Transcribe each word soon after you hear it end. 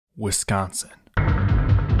Wisconsin.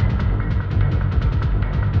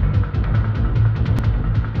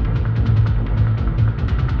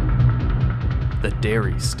 The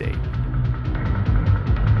Dairy State.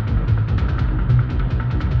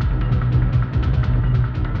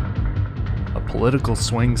 A political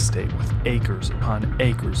swing state with acres upon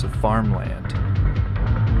acres of farmland.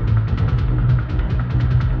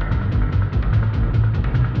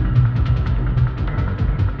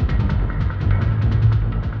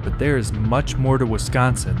 But there is much more to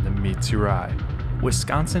Wisconsin than meets your eye.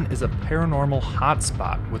 Wisconsin is a paranormal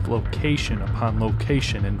hotspot with location upon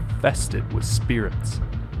location infested with spirits.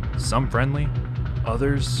 Some friendly,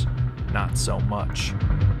 others not so much.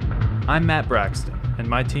 I'm Matt Braxton, and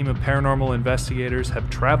my team of paranormal investigators have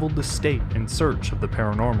traveled the state in search of the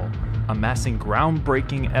paranormal, amassing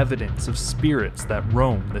groundbreaking evidence of spirits that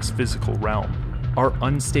roam this physical realm. Our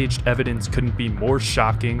unstaged evidence couldn't be more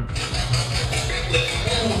shocking,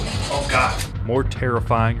 oh god, more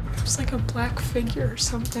terrifying, It's like a black figure or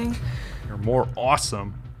something, or more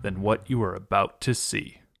awesome than what you are about to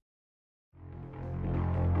see.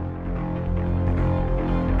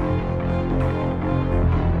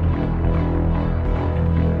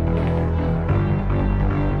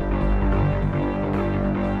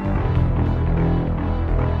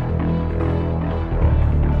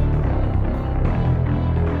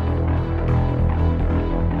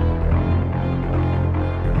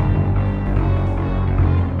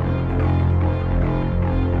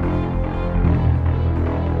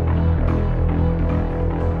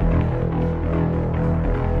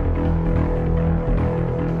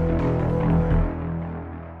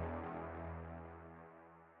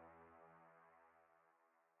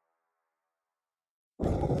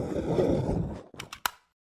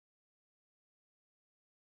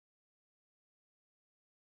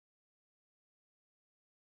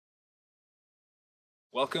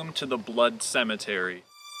 Welcome to the Blood Cemetery.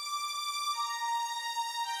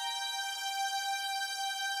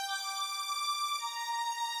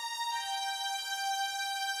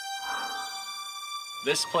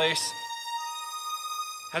 This place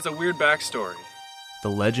has a weird backstory. The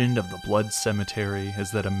legend of the Blood Cemetery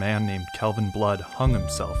is that a man named Calvin Blood hung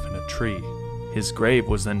himself in a tree. His grave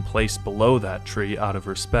was then placed below that tree out of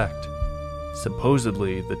respect.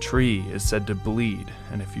 Supposedly, the tree is said to bleed,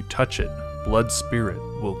 and if you touch it, Blood Spirit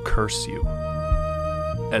will curse you.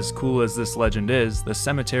 As cool as this legend is, the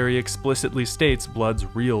cemetery explicitly states Blood's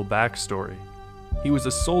real backstory. He was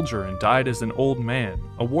a soldier and died as an old man,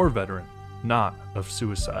 a war veteran, not of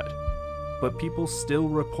suicide. But people still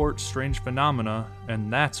report strange phenomena,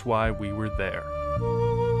 and that's why we were there.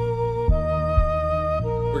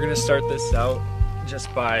 We're gonna start this out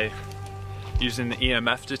just by using the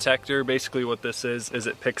EMF detector. Basically what this is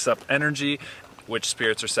it picks up energy which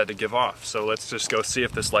spirits are said to give off. So let's just go see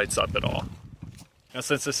if this lights up at all. Now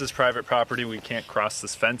since this is private property, we can't cross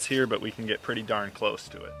this fence here, but we can get pretty darn close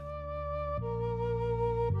to it.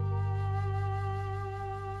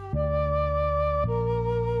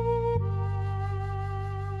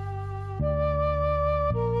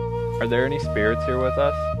 Are there any spirits here with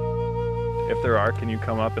us? If there are, can you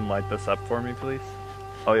come up and light this up for me, please?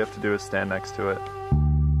 All you have to do is stand next to it.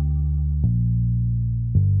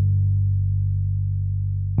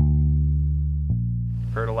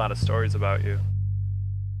 I've heard a lot of stories about you.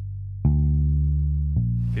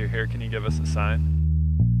 If you're here, can you give us a sign?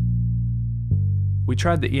 We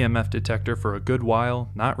tried the EMF detector for a good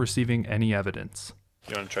while, not receiving any evidence.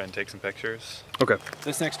 You want to try and take some pictures? Okay.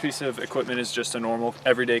 This next piece of equipment is just a normal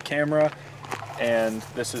everyday camera, and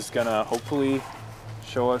this is gonna hopefully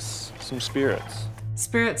show us some spirits.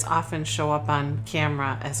 Spirits often show up on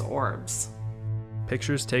camera as orbs.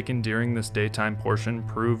 Pictures taken during this daytime portion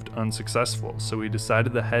proved unsuccessful, so we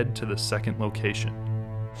decided to head to the second location.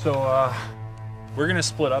 So, we're gonna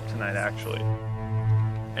split up tonight, actually.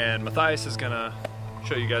 And Matthias is gonna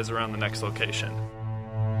show you guys around the next location.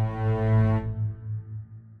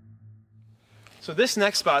 So this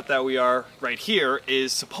next spot that we are right here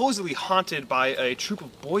is supposedly haunted by a troop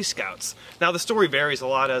of Boy Scouts. Now the story varies a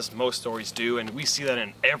lot, as most stories do, and we see that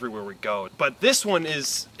in everywhere we go. But this one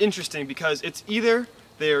is interesting because it's either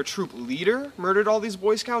their troop leader murdered all these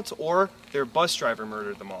Boy Scouts or their bus driver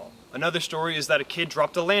murdered them all. Another story is that a kid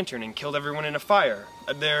dropped a lantern and killed everyone in a fire.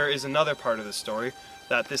 There is another part of the story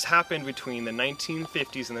that this happened between the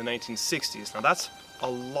 1950s and the 1960s. Now that's a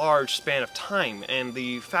large span of time, and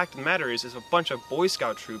the fact of the matter is a bunch of Boy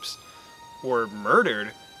Scout troops were murdered.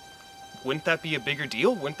 Wouldn't that be a bigger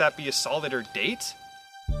deal? Wouldn't that be a solider date?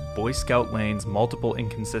 Boy Scout Lane's multiple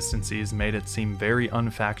inconsistencies made it seem very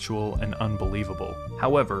unfactual and unbelievable.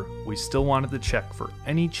 However, we still wanted to check for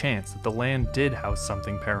any chance that the land did house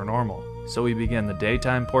something paranormal, so we began the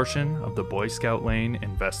daytime portion of the Boy Scout Lane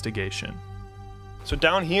investigation. So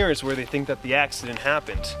down here is where they think that the accident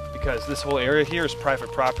happened, because this whole area here is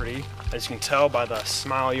private property, as you can tell by the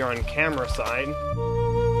smile you're on camera side.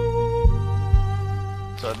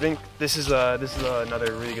 So I think this is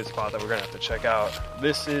another really good spot that we're gonna have to check out.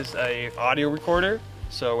 This is a audio recorder,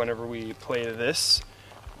 so whenever we play this,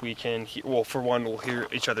 we can hear, well, for one, we'll hear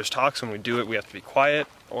each other's talks. When we do it, we have to be quiet,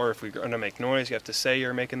 or if we're gonna make noise, you have to say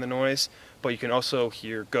you're making the noise. But you can also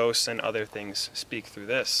hear ghosts and other things speak through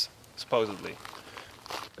this, supposedly.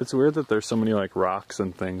 It's weird that there's so many like rocks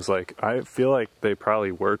and things. Like, I feel like they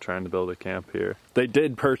probably were trying to build a camp here. They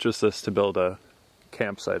did purchase this to build a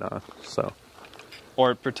campsite on, so.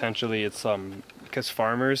 Or potentially it's because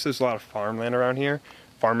farmers, there's a lot of farmland around here.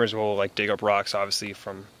 Farmers will like dig up rocks, obviously,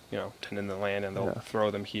 from, you know, tending the land, and they'll throw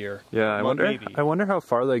them here. Yeah, I wonder how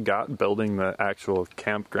far they got building the actual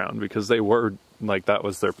campground, because they were like, that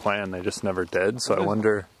was their plan. They just never did. So I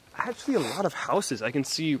wonder. Actually, a lot of houses. I can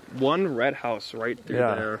see one red house right through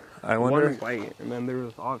there. I wonder. One white, and then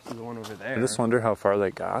there's obviously the one over there. I just wonder how far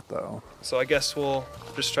they got, though. So I guess we'll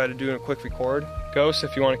just try to do a quick record. Ghosts,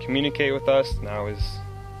 if you want to communicate with us, now is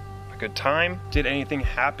a good time. Did anything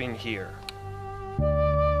happen here?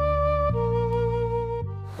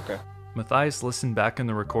 Okay. Matthias listened back in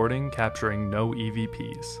the recording, capturing no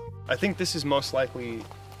EVPs. I think this is most likely,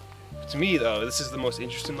 to me though, this is the most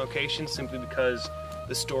interesting location, simply because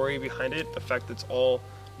the story behind it, the fact that it's all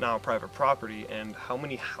now private property, and how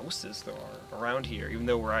many houses there are around here, even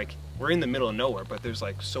though we're in the middle of nowhere, but there's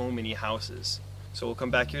like so many houses. So we'll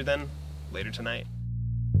come back here then later tonight.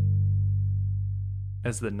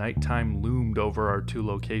 As the nighttime loomed over our two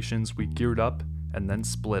locations, we geared up and then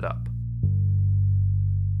split up.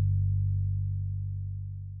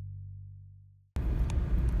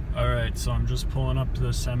 Alright, so I'm just pulling up to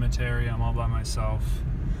the cemetery. I'm all by myself.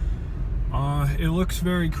 It looks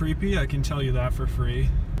very creepy, I can tell you that for free.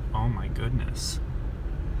 Oh my goodness.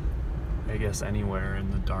 I guess anywhere in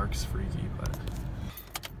the dark's freaky, but...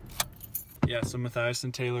 Yeah, so Matthias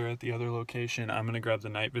and Taylor at the other location. I'm gonna grab the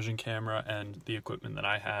night vision camera and the equipment that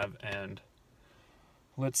I have, and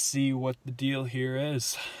let's see what the deal here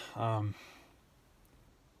is. Yeah,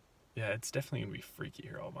 it's definitely gonna be freaky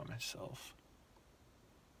here all by myself.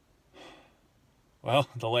 Well,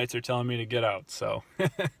 the lights are telling me to get out, so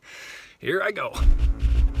here I go.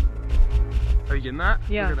 Are you getting that?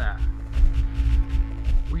 Yeah. Look at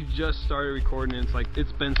that. We just started recording, and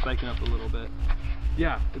it's been spiking up a little bit.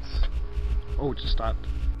 Yeah, oh, it just stopped.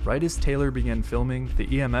 Right as Taylor began filming, the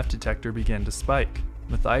EMF detector began to spike.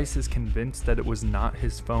 Matthias is convinced that it was not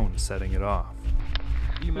his phone setting it off.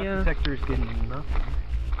 EMF detector is getting nothing.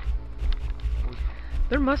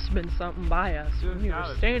 There must have been something by us when we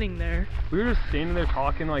were standing there. We were just standing there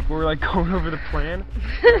talking, like we were like going over the plan,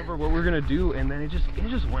 over what we're gonna do, and then it just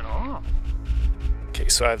went off. Okay,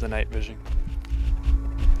 so I have the night vision.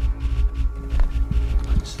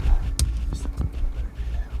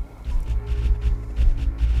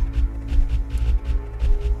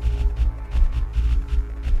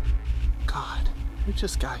 God, we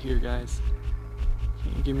just got here, guys.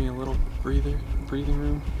 Can you give me a little breathing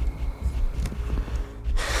room?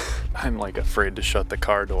 I'm like afraid to shut the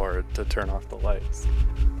car door to turn off the lights.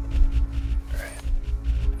 Alright.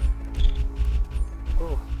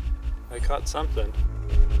 Oh, I caught something.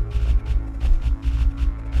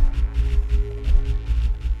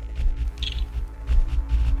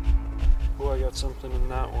 Oh, I got something in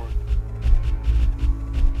that one.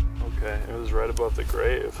 Okay, it was right above the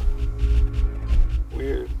grave.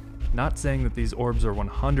 Weird. Not saying that these orbs are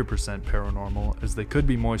 100% paranormal, as they could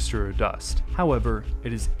be moisture or dust. However,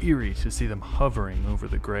 it is eerie to see them hovering over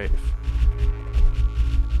the grave.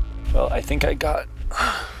 Well, I think I got...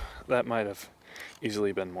 that might have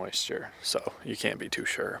easily been moisture, so you can't be too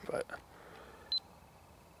sure, but...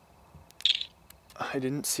 I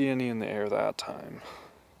didn't see any in the air that time.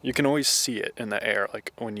 You can always see it in the air,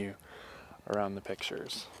 like when you... around the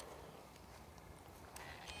pictures.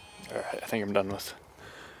 Alright, I think I'm done with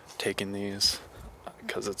taking these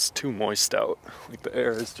because it's too moist out. Like, the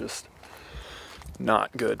air is just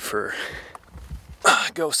not good for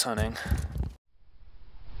ghost hunting.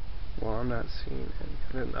 Well, I'm not seeing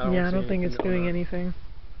anything. I don't think it's doing anything.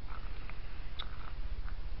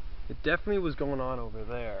 It definitely was going on over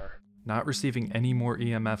there. Not receiving any more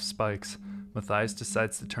EMF spikes, Matthias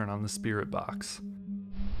decides to turn on the spirit box.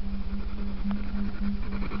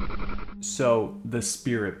 So, the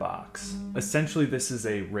spirit box. Essentially, this is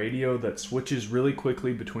a radio that switches really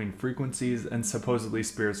quickly between frequencies and supposedly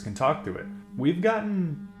spirits can talk through it. We've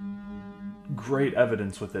gotten great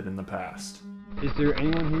evidence with it in the past. Is there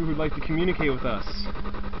anyone who would like to communicate with us?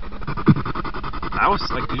 That was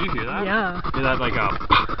like, did you hear that? Yeah. Did that like a...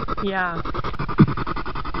 Yeah.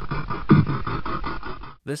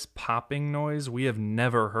 This popping noise we have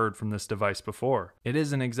never heard from this device before. It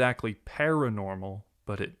isn't exactly paranormal,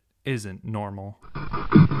 but it isn't normal.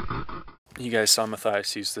 You guys saw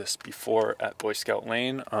Matthias use this before at Boy Scout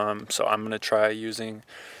Lane, so I'm going to try using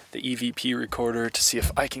the EVP recorder to see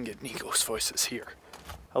if I can get Nico's voices here.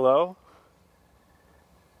 Hello?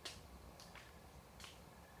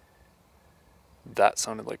 That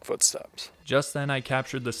sounded like footsteps. Just then I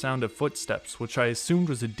captured the sound of footsteps, which I assumed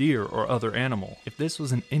was a deer or other animal. If this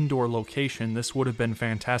was an indoor location, this would have been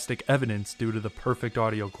fantastic evidence due to the perfect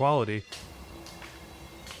audio quality.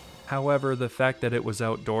 However, the fact that it was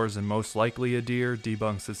outdoors and most likely a deer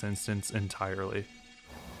debunks this instance entirely.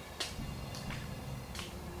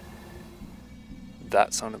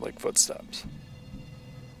 That sounded like footsteps.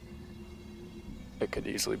 It could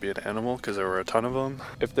easily be an animal because there were a ton of them.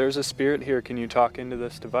 If there's a spirit here, can you talk into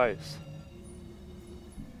this device?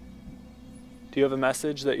 Do you have a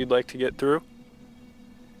message that you'd like to get through?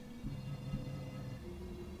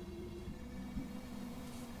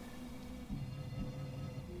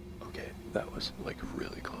 That was like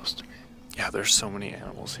really close to me. Yeah, there's so many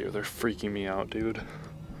animals here. They're freaking me out, dude.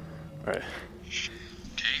 All right. Okay,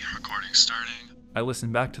 recording starting. I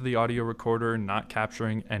listened back to the audio recorder, not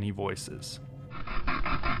capturing any voices.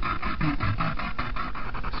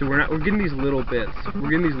 So we're getting these little bits.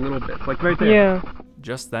 Like right there. Yeah.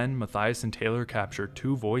 Just then, Matthias and Taylor captured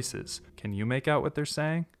 2 voices. Can you make out what they're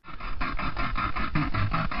saying?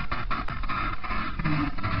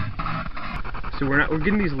 So we're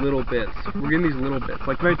getting these little bits.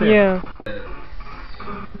 Like right there. Yeah.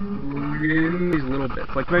 We're getting these little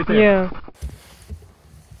bits. Like right there. Yeah.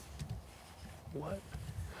 What?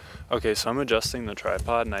 Okay, so I'm adjusting the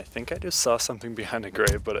tripod, and I think I just saw something behind a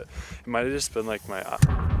grave, but it might have just been like my eye.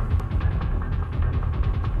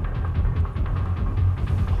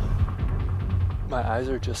 My eyes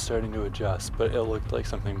are just starting to adjust, but it looked like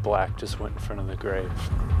something black just went in front of the grave.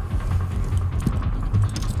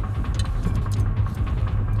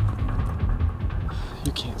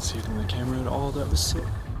 You can't see it in the camera at all. That was sick.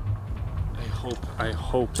 I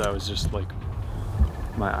hope that was just like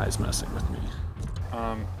my eyes messing with me.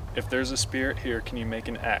 If there's a spirit here, can you make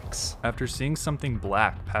an X? After seeing something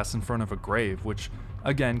black pass in front of a grave, which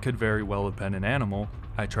again could very well have been an animal,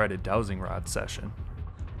 I tried a dowsing rod session.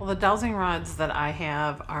 Well, the dowsing rods that I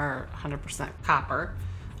have are 100% copper.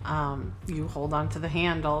 You hold on to the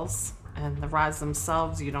handles, and the rods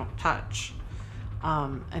themselves you don't touch.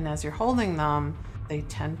 And as you're holding them, they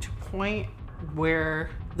tend to point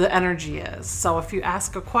where the energy is. So if you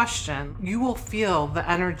ask a question, you will feel the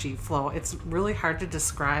energy flow. It's really hard to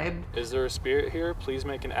describe. Is there a spirit here? Please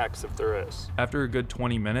make an X if there is. After a good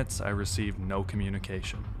 20 minutes, I received no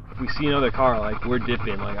communication. If we see another car, like, we're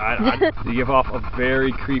dipping. Like, you give off a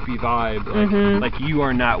very creepy vibe. Like, like you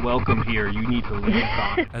are not welcome here. You need to leave.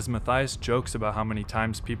 As Matthias jokes about how many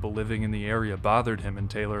times people living in the area bothered him and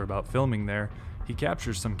Taylor about filming there, he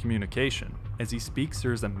captures some communication. As he speaks,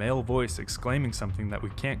 there is a male voice exclaiming something that we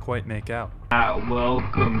can't quite make out. Not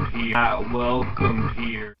welcome here. Not welcome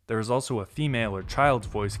here. There is also a female or child's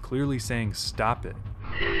voice clearly saying, "Stop it."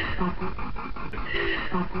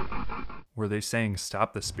 Were they saying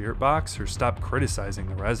stop the spirit box or stop criticizing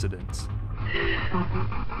the residents?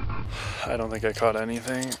 I don't think I caught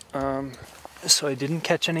anything. So I didn't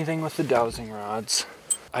catch anything with the dowsing rods.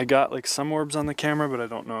 I got like some orbs on the camera, but I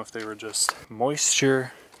don't know if they were just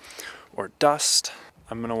moisture or dust.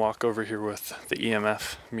 I'm gonna walk over here with the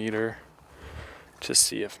EMF meter to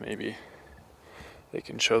see if maybe they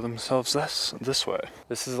can show themselves this way.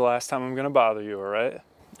 This is the last time I'm gonna bother you, all right?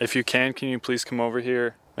 If you can you please come over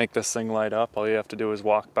here, make this thing light up? All you have to do is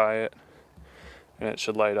walk by it and it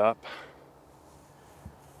should light up.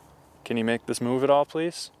 Can you make this move at all,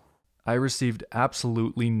 please? I received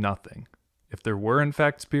absolutely nothing. If there were in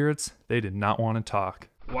fact spirits, they did not want to talk.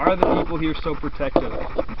 Why are the people here so protective?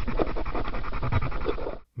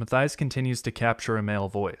 Matthias continues to capture a male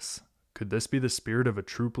voice. Could this be the spirit of a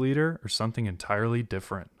troop leader or something entirely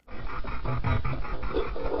different?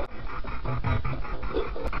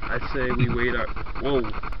 I'd say we wait up. Whoa.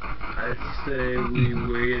 I'd say we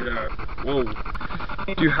wait up. Whoa.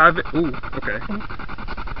 Do you have it? Ooh, okay.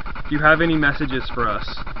 Do you have any messages for us?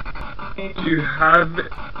 Do you have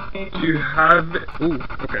ooh,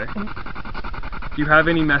 okay. Do you have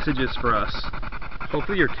any messages for us?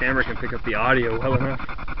 Hopefully your camera can pick up the audio well enough.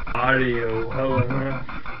 Audio well enough.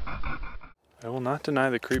 I will not deny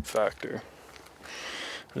the creep factor.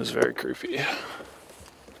 It was very creepy.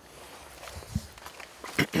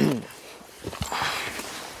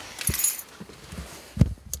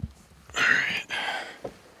 Alright.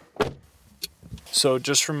 So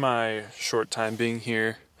just from my short time being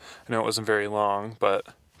here, I know it wasn't very long, but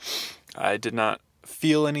I did not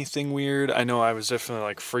feel anything weird. I know I was definitely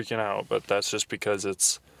like freaking out, but that's just because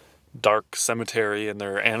it's dark cemetery and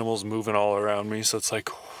there are animals moving all around me, so it's like,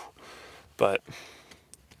 but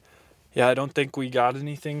yeah, I don't think we got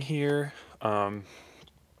anything here.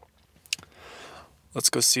 Let's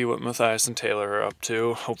go see what Matthias and Taylor are up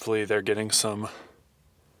to. Hopefully they're getting some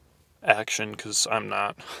action, because I'm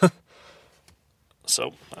not.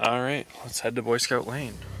 So, alright, let's head to Boy Scout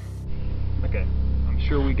Lane. Okay, I'm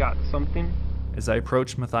sure we got something. As I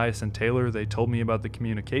approached Matthias and Taylor, they told me about the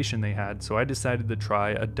communication they had, so I decided to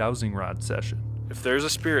try a dowsing rod session. If there's a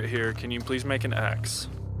spirit here, can you please make an X?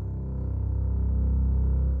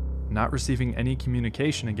 Not receiving any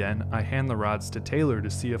communication again, I hand the rods to Taylor to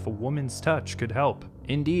see if a woman's touch could help.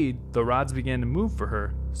 Indeed, the rods began to move for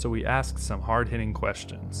her, so we asked some hard-hitting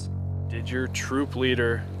questions. Did your troop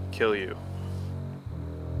leader kill you?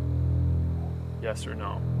 Yes or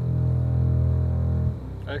no?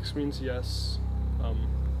 X means yes.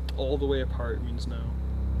 All the way apart means no.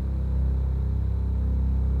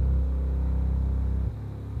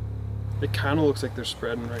 It kind of looks like they're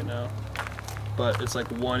spreading right now, but it's like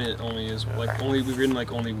one. It only is like only we've written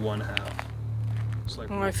like only one half. It's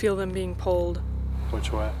like I feel them being pulled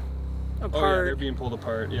Which way? apart. Oh yeah, they're being pulled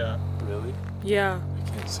apart. Yeah. Really? Yeah. I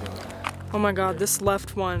can't see that. Oh my god, this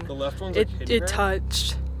left one. The left one's like hitting it her,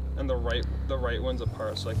 touched. and the right one's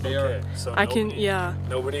apart. So like they are. So I can, yeah.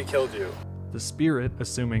 Nobody killed you. The spirit,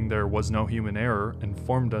 assuming there was no human error,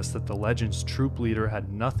 informed us that the legend's troop leader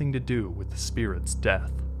had nothing to do with the spirit's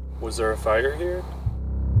death. Was there a fire here?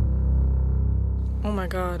 Oh my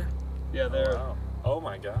god. Yeah, there. Wow. Oh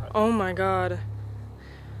my god. Oh my god.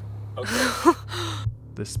 Okay.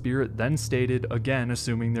 The spirit then stated, again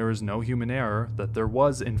assuming there was no human error, that there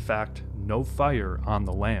was, in fact, no fire on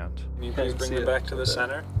the land. Can you please bring it back to the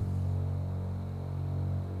center?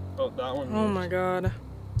 Oh, that one. Oh my god.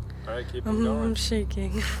 Alright, keep it going. I'm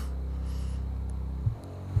shaking.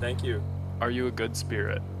 Thank you. Are you a good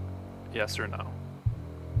spirit? Yes or no?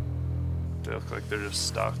 They look like they're just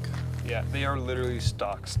stuck. Yeah, they are literally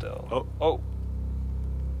stuck still. Oh.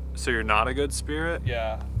 So you're not a good spirit?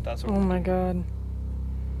 Yeah, that's what. Oh my god.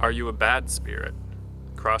 Are you a bad spirit?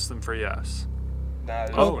 Cross them for yes. Nah,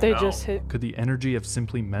 Oh, they no. just hit. Could the energy have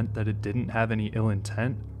simply meant that it didn't have any ill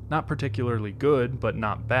intent? Not particularly good, but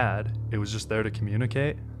not bad. It was just there to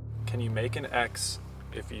communicate? Can you make an X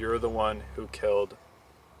if you're the one who killed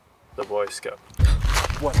the Boy Scout?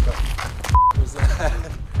 What the was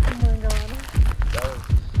that? Oh my god.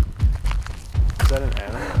 Is that an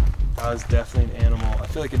animal? That was definitely an animal. I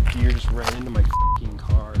feel like a deer just ran into my fucking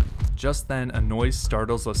car. Just then, a noise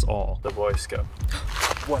startles us all. The Boy Scout.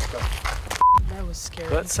 What the? That was scary.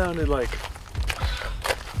 That sounded like,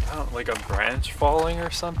 I don't know, like a branch falling or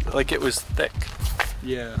something. Like it was thick.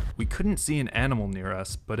 Yeah. We couldn't see an animal near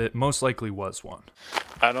us, but it most likely was one.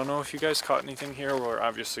 I don't know if you guys caught anything here. We're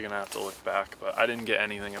obviously gonna have to look back, but I didn't get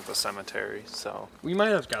anything at the cemetery, so. We might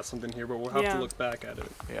have got something here, but we'll have Yeah. to look back at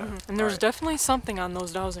it. Yeah. And there was definitely something on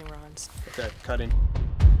those dowsing rods. Okay, cutting.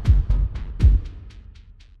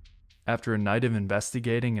 After a night of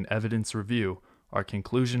investigating and evidence review, our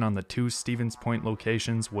conclusion on the two Stevens Point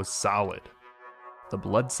locations was solid. The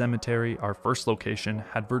Blood Cemetery, our first location,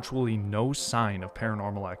 had virtually no sign of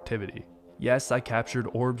paranormal activity. Yes, I captured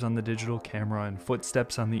orbs on the digital camera and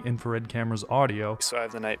footsteps on the infrared camera's audio, so I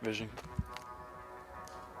have the night vision.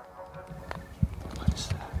 What is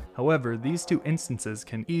that? However, these two instances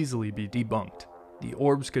can easily be debunked. The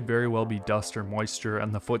orbs could very well be dust or moisture,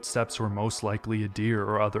 and the footsteps were most likely a deer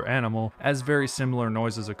or other animal, as very similar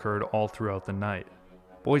noises occurred all throughout the night.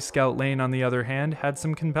 Boy Scout Lane, on the other hand, had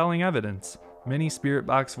some compelling evidence. Many spirit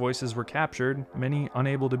box voices were captured, many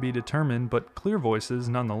unable to be determined, but clear voices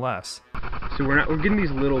nonetheless. So we're getting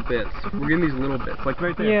these little bits. Like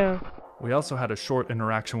right there. Yeah. We also had a short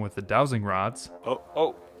interaction with the dowsing rods.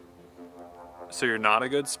 Oh. So you're not a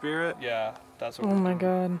good spirit? Yeah, that's what Oh my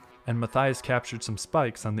god. And Matthias captured some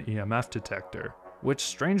spikes on the EMF detector, which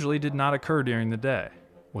strangely did not occur during the day.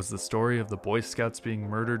 Was the story of the Boy Scouts being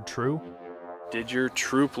murdered true? Did your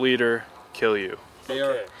troop leader kill you? They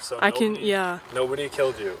are. So Nobody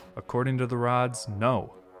killed you. According to the rods,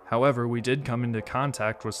 no. However, we did come into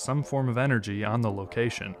contact with some form of energy on the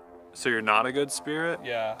location. So you're not a good spirit?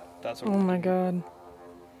 Yeah, that's what Oh my god.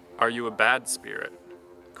 Are you a bad spirit?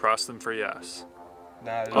 Cross them for yes.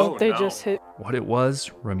 Oh, they just hit. What it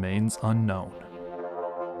was remains unknown.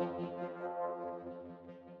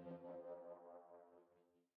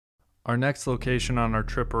 Our next location on our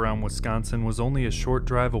trip around Wisconsin was only a short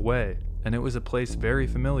drive away, and it was a place very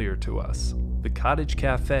familiar to us. The Cottage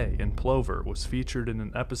Cafe in Plover was featured in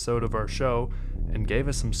an episode of our show and gave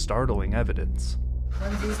us some startling evidence.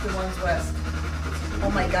 One's east and one's west.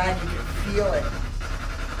 Oh my God, you can feel it.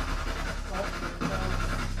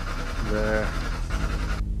 There.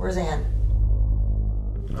 Where's Ann?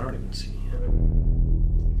 I don't even see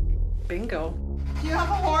him. Bingo. Do you have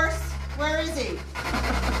a horse? Where is he?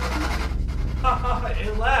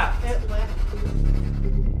 It left. It left.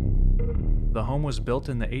 The home was built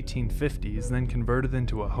in the 1850s, then converted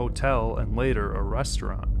into a hotel and later a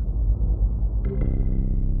restaurant.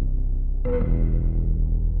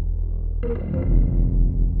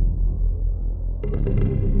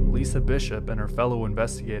 Lisa Bishop and her fellow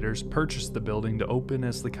investigators purchased the building to open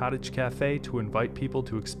as the Cottage Cafe to invite people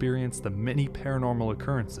to experience the many paranormal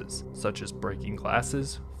occurrences, such as breaking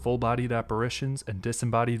glasses, full-bodied apparitions, and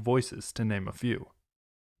disembodied voices, to name a few.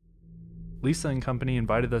 Lisa and company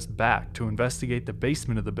invited us back to investigate the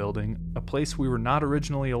basement of the building, a place we were not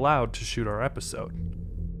originally allowed to shoot our episode.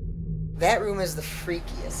 That room is the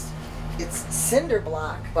freakiest. It's cinder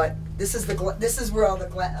block, but this is where all the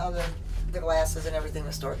glasses and everything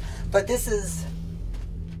was stored. But this is,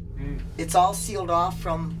 it's all sealed off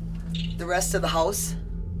from the rest of the house.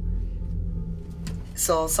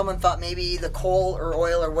 So someone thought maybe the coal or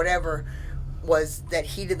oil or whatever was that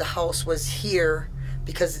heated the house was here,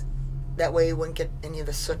 because that way you wouldn't get any of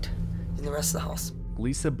the soot in the rest of the house.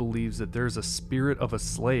 Lisa believes that there is a spirit of a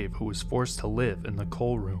slave who was forced to live in the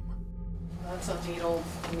coal room. That's a neat old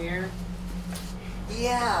mirror.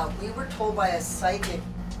 Yeah, we were told by a psychic.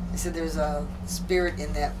 They said there's a spirit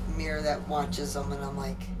in that mirror that watches them, and I'm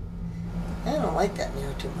like, I don't like that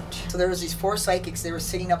mirror too much. So there was these 4 psychics. They were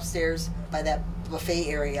sitting upstairs by that buffet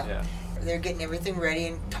area. Yeah. They're getting everything ready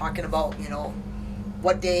and talking about, you know,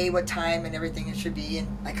 what day, what time, and everything it should be.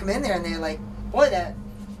 And I come in there, and they're like, boy, that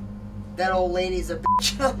old lady's a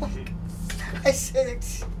bitch. And I'm like, I said,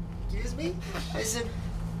 excuse me? I said,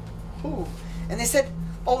 who? And they said,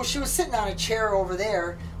 oh, she was sitting on a chair over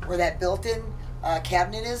there where that built-in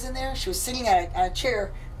cabinet is in there. She was sitting on a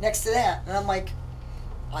chair next to that. And I'm like,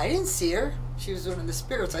 I didn't see her. She was one of the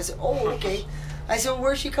spirits. I said, oh, okay. I said, well,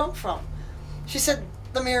 where'd she come from? She said,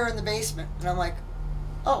 the mirror in the basement. And I'm like,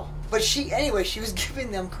 oh. But she was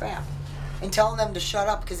giving them crap and telling them to shut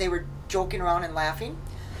up because they were joking around and laughing.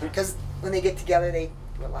 Because when they get together, they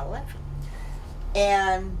do a lot of laughing.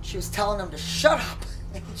 And she was telling them to shut up.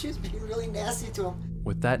 And she was being really nasty to them.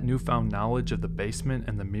 With that newfound knowledge of the basement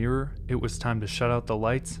and the mirror, it was time to shut out the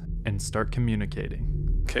lights and start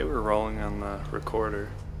communicating. Okay, we're rolling on the recorder.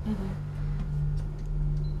 Mm-hmm.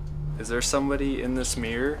 Is there somebody in this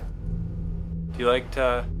mirror? Do you like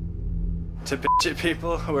to bitch at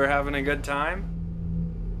people who are having a good time?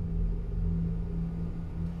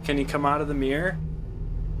 Can you come out of the mirror?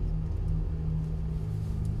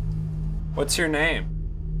 What's your name?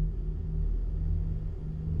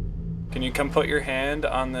 Can you come put your hand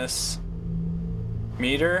on this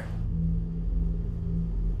meter?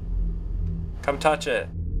 Come touch it.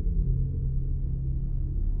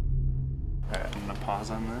 Alright, I'm gonna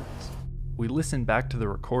pause on this. We listened back to the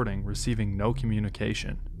recording, receiving no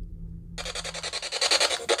communication.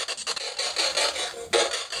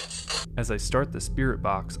 As I start the spirit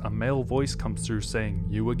box, a male voice comes through saying,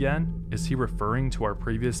 "You again?" Is he referring to our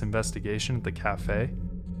previous investigation at the cafe?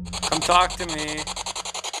 Come talk to me.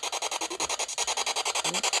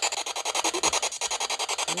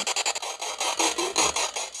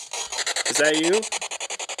 Is that you?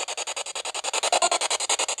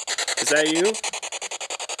 Is that you?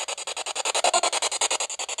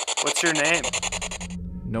 What's your name?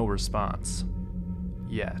 No response.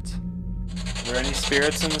 Yet. Are there any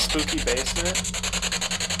spirits in the spooky basement?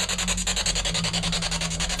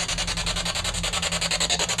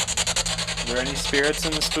 Are there any spirits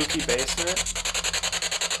in the spooky basement?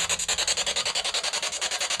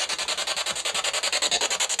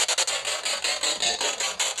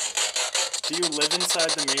 Do you live inside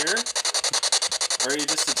the mirror? Or are you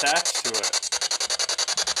just attached to it?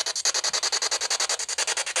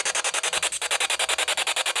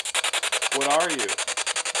 What are you?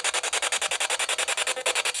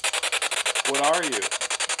 What are you?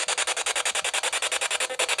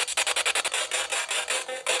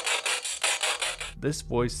 This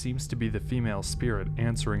voice seems to be the female spirit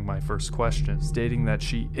answering my first question, stating that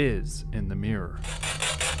she is in the mirror.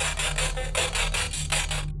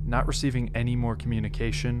 Not receiving any more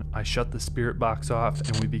communication, I shut the spirit box off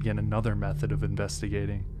and we begin another method of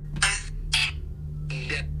investigating.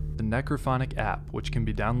 The Necrophonic app, which can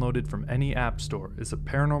be downloaded from any app store, is a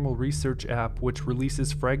paranormal research app which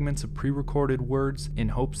releases fragments of pre-recorded words in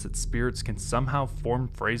hopes that spirits can somehow form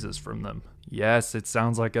phrases from them. Yes, it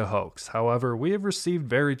sounds like a hoax. However, we have received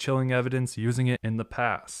very chilling evidence using it in the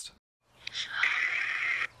past.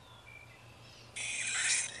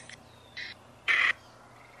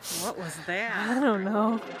 What was that? I don't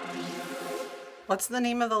know. What's the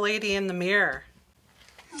name of the lady in the mirror?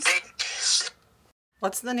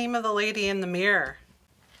 What's the name of the lady in the mirror?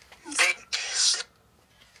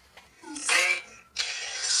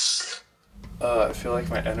 I feel like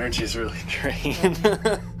my energy's really drained.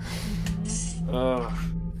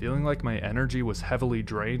 Feeling like my energy was heavily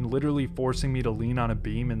drained, literally forcing me to lean on a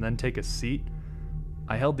beam and then take a seat,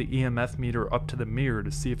 I held the EMF meter up to the mirror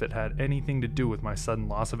to see if it had anything to do with my sudden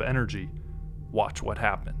loss of energy. Watch what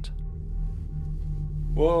happened.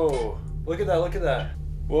 Whoa, look at that, look at that.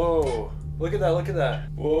 Whoa, look at that, look at that.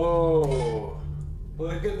 Whoa,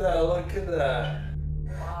 look at that, look at that.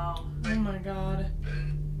 Wow. Oh my god.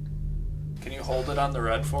 Can you hold it on the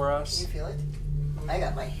red for Can us? you feel it? I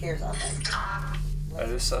got my hairs on my... I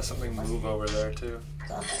just saw something move over there too.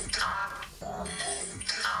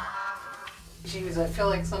 Jeez, I feel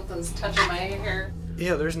like something's touching my hair.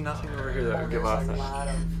 Yeah, there's nothing over here that would give off There's a that. lot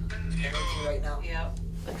of energy right now. Yep,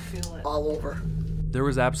 I feel it. All over. There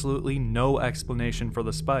was absolutely no explanation for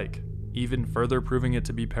the spike. Even further proving it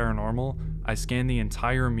to be paranormal, I scanned the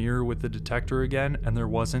entire mirror with the detector again and there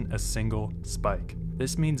wasn't a single spike.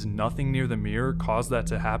 This means nothing near the mirror caused that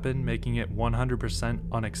to happen, making it 100%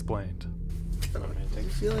 unexplained. You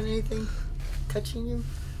feeling anything touching you?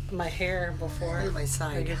 My hair before. Right at my Are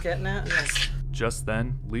side. you getting it? Yes. Just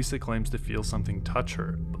then, Lisa claims to feel something touch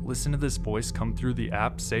her, but listen to this voice come through the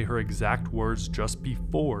app say her exact words just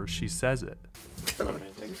before she says it.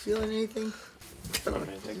 You feeling anything?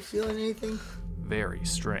 You feeling anything? Very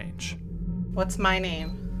strange. What's my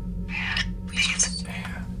name?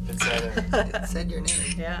 It said your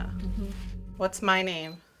name. Yeah. What's my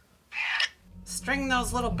name? String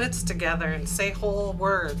those little bits together and say whole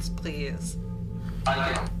words, please.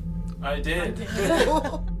 I did.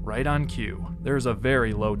 Right on cue. There's a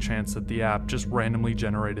very low chance that the app just randomly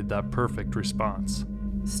generated that perfect response.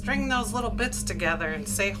 String those little bits together and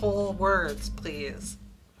say whole words, please.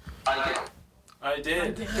 I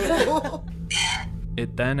did.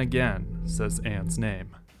 It then again says Anne's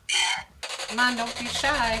name. Come on, don't be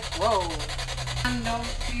shy. Whoa. Come on,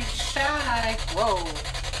 don't be shy. Whoa.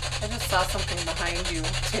 I just saw something behind you,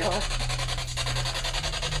 Taylor.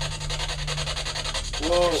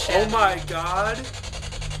 Whoa, oh my god.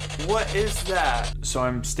 What is that? So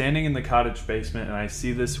I'm standing in the cottage basement and I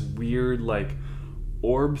see this weird like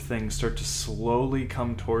orb thing start to slowly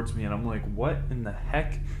come towards me and I'm like, what in the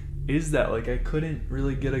heck is that? Like I couldn't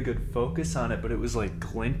really get a good focus on it, but it was like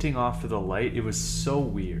glinting off to the light. It was so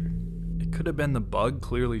weird. It could have been the bug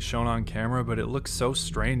clearly shown on camera, but it looks so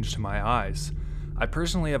strange to my eyes. I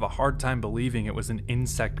personally have a hard time believing it was an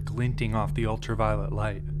insect glinting off the ultraviolet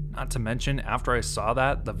light. Not to mention, after I saw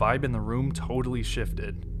that, the vibe in the room totally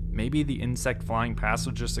shifted. Maybe the insect flying past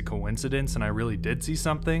was just a coincidence and I really did see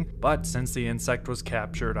something, but since the insect was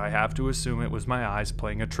captured, I have to assume it was my eyes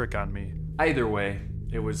playing a trick on me. Either way,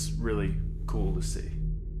 it was really cool to see.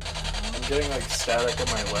 I'm getting like static in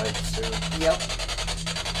my legs too. Yep.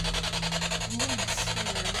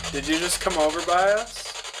 Did you just come over by us?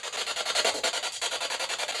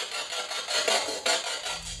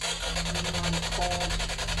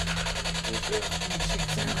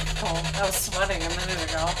 I was sweating a minute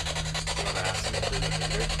ago. Someone asked me through the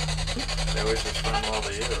meter. They always respond well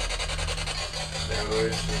to you. They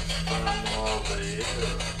always respond well to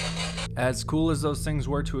you. As cool as those things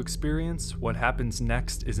were to experience, what happens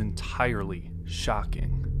next is entirely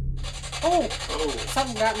shocking. Oh!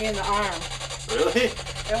 Something got me in the arm. Really?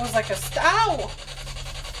 It was like a ow!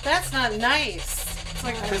 That's not nice. It's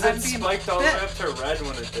like Because I'm it being spiked all the way bit. up to red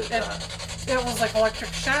when it did that. It was like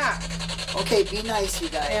electric shock. Okay, be nice, you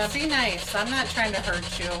guys. Yeah, be nice. I'm not trying to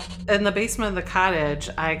hurt you. In the basement of the cottage,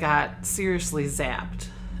 I got seriously zapped.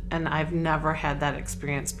 And I've never had that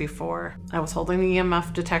experience before. I was holding the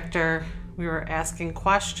EMF detector. We were asking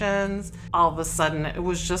questions. All of a sudden, it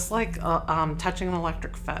was just like touching an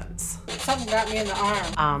electric fence. Something got me in the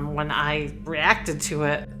arm. When I reacted to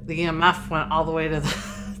it, the EMF went all the way to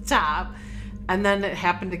the top. And then it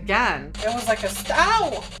happened again. It was like a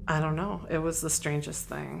ow! I don't know. It was the strangest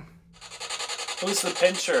thing. Who's the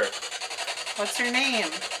pincher? What's your name?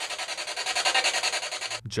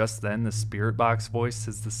 Just then, the spirit box voice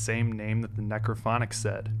says the same name that the necrophonic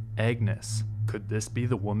said, Agnes. Could this be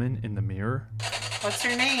the woman in the mirror? What's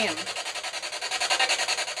her name?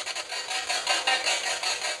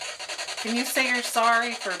 Can you say you're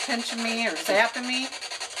sorry for pinching me or zapping me?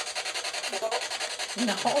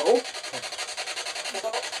 No.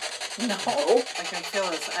 No. I can feel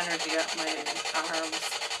his energy up my arms.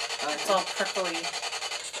 It's all prickly.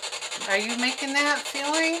 Are you making that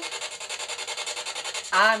feeling?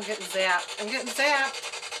 I'm getting zapped. I'm getting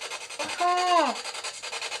zapped. Oh,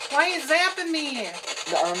 why are you zapping me?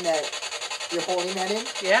 The arm that you're holding that in?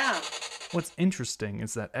 Yeah. What's interesting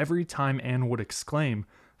is that every time Anne would exclaim,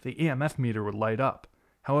 the EMF meter would light up.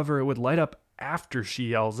 However, it would light up after she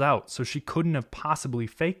yells out, so she couldn't have possibly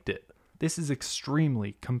faked it. This is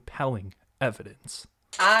extremely compelling evidence.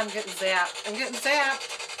 I'm getting zapped. I'm getting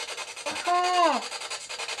zapped. Oh,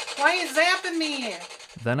 why are you zapping me?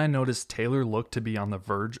 Then I noticed Taylor looked to be on the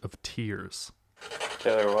verge of tears.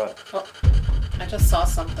 Taylor, what? Oh, I just saw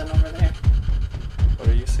something over there. What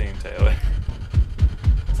are you seeing, Taylor?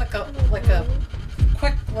 It's like a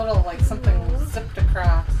quick little, like something zipped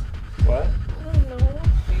across. What? I don't know.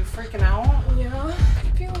 Are you freaking out? Yeah.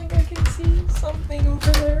 I feel like I can see something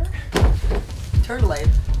over there. Turn light.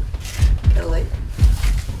 Get a light.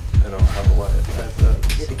 I don't have a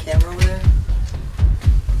light. Get the camera over there.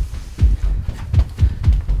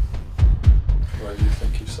 What do you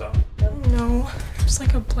think you saw? I don't know. It's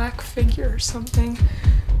like a black figure or something.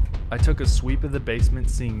 I took a sweep of the basement,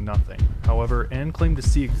 seeing nothing. However, Anne claimed to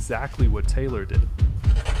see exactly what Taylor did.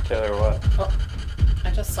 Taylor, what? Oh,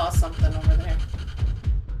 I just saw something over there.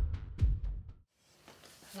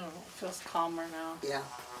 I don't know. It feels calmer now. Yeah.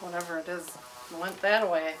 Whatever it is, it went that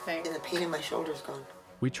way, I think. And the pain in my shoulder's gone.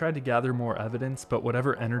 We tried to gather more evidence, but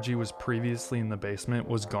whatever energy was previously in the basement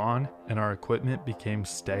was gone, and our equipment became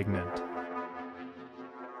stagnant.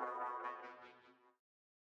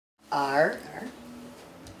 R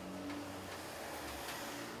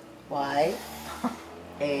Y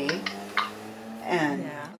A N.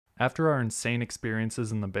 Yeah. After our insane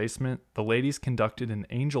experiences in the basement, the ladies conducted an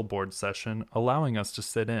angel board session, allowing us to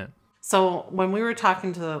sit in. So when we were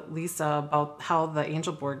talking to Lisa about how the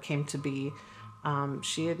angel board came to be,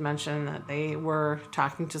 she had mentioned that they were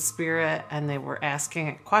talking to Spirit and they were asking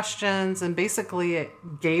it questions, and basically it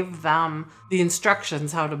gave them the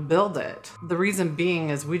instructions how to build it. The reason being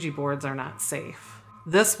is Ouija boards are not safe.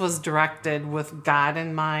 This was directed with God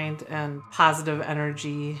in mind and positive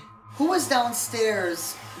energy. Who was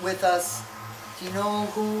downstairs with us? Do you know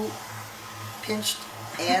who pinched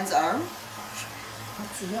Anne's arm?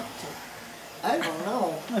 What's he up to? I don't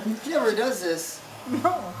know. He never does this. No,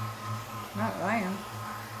 not Ryan.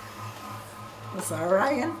 Was that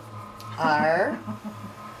Ryan? R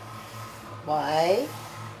Y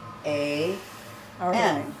A All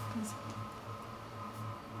N. right.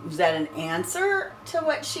 Was that an answer to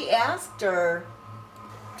what she asked, or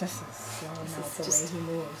This is slow enough the just way he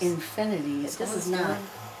moves. infinity? That's This all is it's not. doing.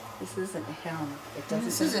 This isn't him. It doesn't.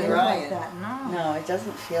 This isn't Feel Ryan. like that. No, No, it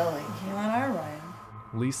doesn't feel like him. not our Ryan.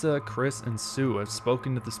 Lisa, Chris, and Sue have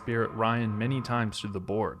spoken to the spirit Ryan many times through the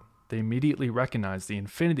board. They immediately recognize the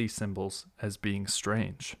infinity symbols as being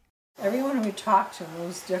strange. Everyone we talk to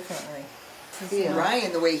moves differently. This is See, not-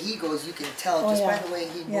 Ryan, the way he goes, you can tell Oh, just yeah. by the way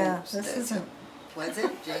he moves. Yeah, this that- isn't What's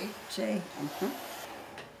it, Jay? Jay.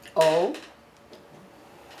 O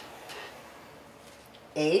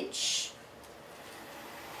H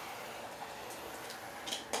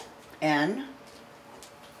N.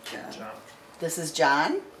 John. This is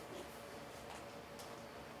John.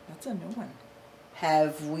 That's a new one.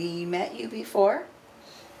 Have we met you before?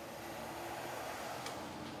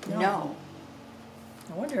 No. No.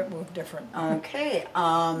 No wonder it moved different. Okay.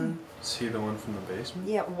 Is he the one from the basement?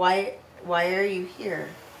 Yeah. Why are you here?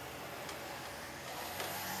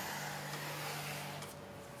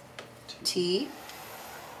 T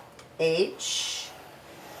H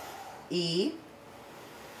E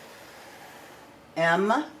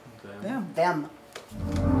M. Yeah. Them.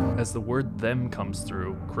 As the word them comes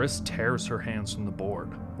through, Chris tears her hands from the board,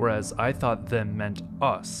 whereas I thought them meant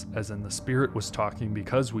us, as in the spirit was talking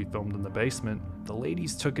because we filmed in the basement. The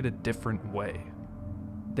ladies took it a different way.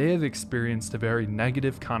 They have experienced a very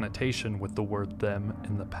negative connotation with the word them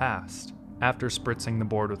in the past. After spritzing the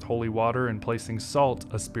board with holy water and placing salt,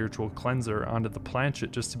 a spiritual cleanser, onto the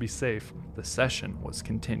planchet just to be safe, the session was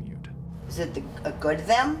continued. Is it a good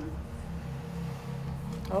them?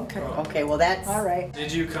 Okay. Okay, well that's All right. Did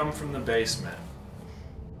you come from the basement?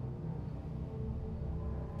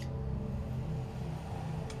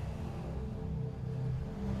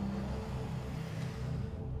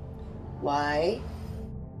 Y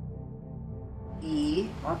E.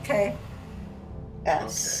 Okay.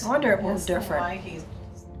 S. I wonder it Why was different. he's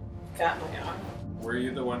got me on. Were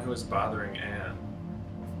you the one who was bothering Anne?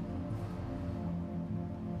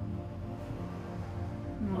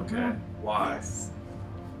 Okay. Why?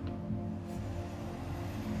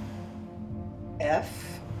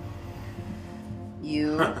 F.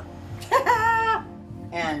 U.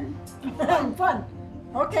 N. Fun.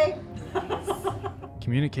 Okay.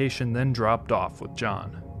 Communication then dropped off with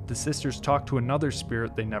John. The sisters talked to another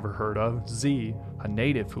spirit they never heard of, Z, a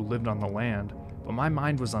native who lived on the land, but my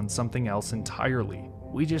mind was on something else entirely.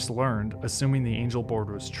 We just learned, assuming the angel board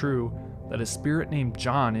was true, that a spirit named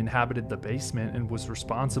John inhabited the basement and was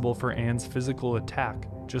responsible for Anne's physical attack,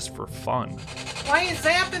 just for fun. Why you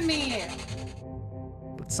zapping me?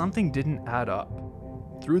 But something didn't add up.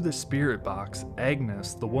 Through the spirit box,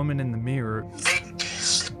 Agnes, the woman in the mirror,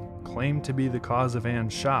 claimed to be the cause of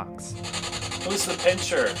Anne's shocks. Who's the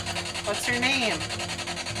pincher? What's your name?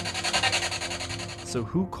 So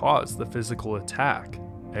who caused the physical attack?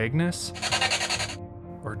 Agnes?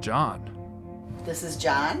 Or John? This is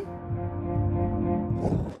John.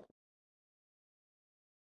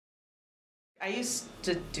 I used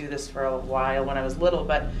to do this for a while when I was little,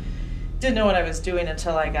 but didn't know what I was doing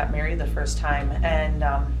until I got married the first time. And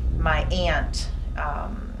my aunt,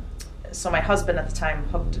 so my husband at the time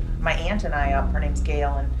hooked my aunt and I up. Her name's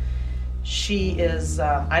Gail, and she is,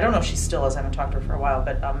 I don't know if she still is, I haven't talked to her for a while,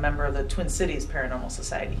 but a member of the Twin Cities Paranormal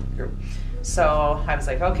Society group. So I was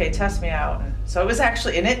like, okay, test me out. And so it was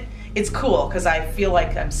actually, and it's cool because I feel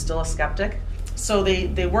like I'm still a skeptic. So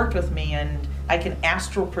they worked with me, and I can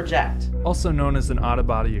astral project. Also known as an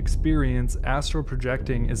out-of-body experience, astral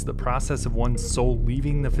projecting is the process of one's soul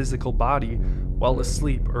leaving the physical body while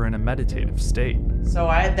asleep or in a meditative state. So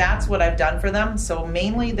that's what I've done for them. So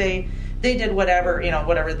mainly they did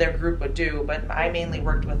whatever their group would do, but I mainly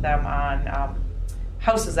worked with them on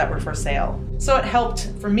houses that were for sale. So it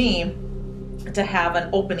helped for me to have an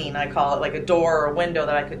opening, I call it, like a door or a window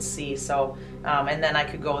that I could see. So and then I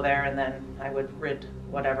could go there, and then I would rid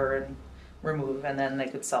whatever and remove, and then they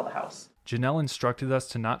could sell the house. Janelle instructed us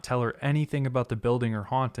to not tell her anything about the building or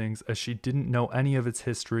hauntings, as she didn't know any of its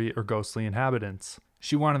history or ghostly inhabitants.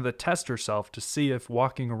 She wanted to test herself to see if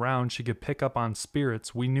walking around she could pick up on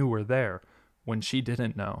spirits we knew were there, when she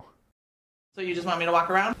didn't know. So you just want me to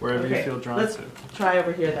walk around? Wherever you feel drawn to. Let's try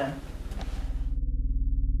over here then.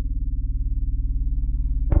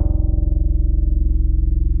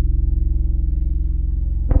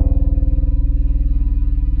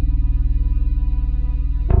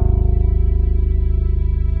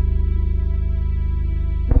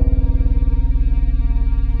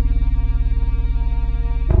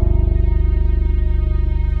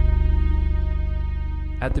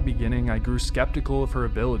 At the beginning, I grew skeptical of her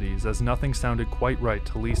abilities as nothing sounded quite right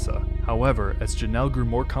to Lisa. However, as Janelle grew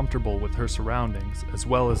more comfortable with her surroundings, as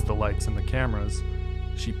well as the lights and the cameras,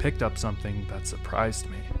 she picked up something that surprised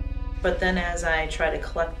me. But then as I try to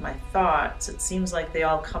collect my thoughts, it seems like they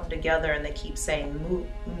all come together and they keep saying,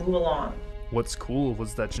 move along. What's cool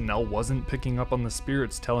was that Janelle wasn't picking up on the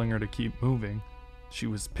spirits telling her to keep moving. She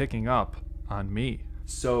was picking up on me.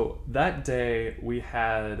 So that day we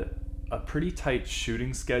had a pretty tight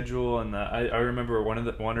shooting schedule, and I remember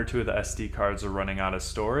one or two of the SD cards were running out of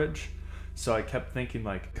storage. So I kept thinking,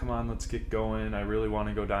 like, come on, let's get going. I really want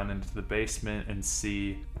to go down into the basement and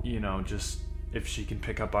see, just if she can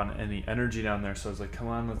pick up on any energy down there. So I was like, come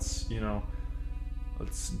on, let's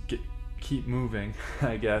keep moving,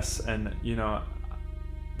 I guess. And,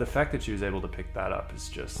 the fact that she was able to pick that up is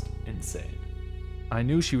just insane. I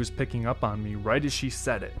knew she was picking up on me right as she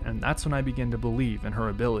said it, and that's when I began to believe in her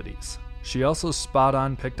abilities. She also spot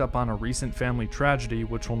on picked up on a recent family tragedy,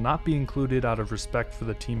 which will not be included out of respect for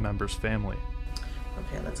the team member's family.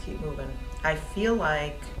 Okay, let's keep moving. I feel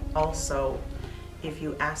like also if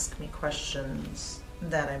you ask me questions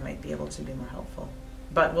that I might be able to be more helpful,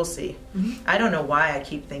 but we'll see. I don't know why I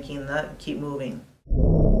keep thinking that, keep moving.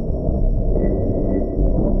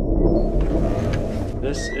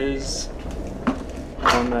 This is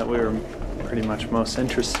one that we were pretty much most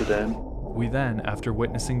interested in. We then, after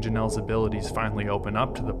witnessing Janelle's abilities finally open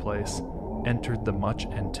up to the place, entered the much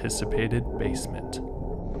anticipated basement.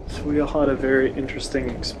 So we all had a very interesting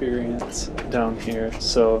experience down here.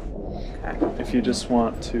 So if you just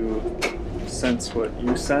want to sense what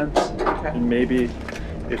you sense, and maybe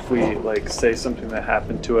if we say something that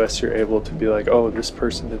happened to us, you're able to be like, oh, this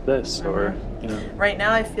person did this, or Right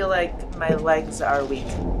now I feel like my legs are weak.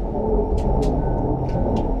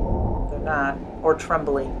 They're not, or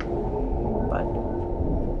trembling.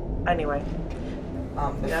 But anyway.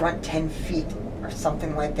 The front 10 feet or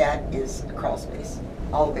something like that is a crawl space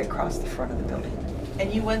all the way across the front of the building.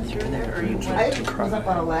 And you went through there, or you went? I was up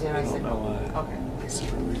on a ladder and I said, Okay.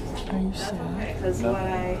 Are you sad? Because what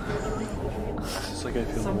It's like I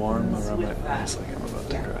feel warm around my face, like I'm about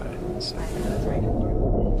to cry. So.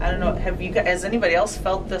 I don't know. Has anybody else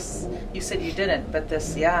felt this? You said you didn't, but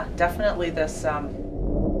this, yeah, definitely this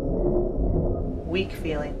weak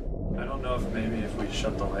feeling. I don't know if maybe if we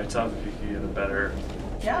shut the lights off, if you could get a better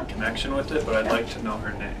Yeah. connection with it, but I'd like to know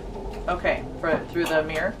her name. Okay, through the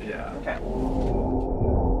mirror. Yeah. Okay.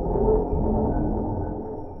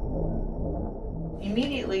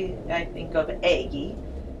 Immediately, I think of Aggie,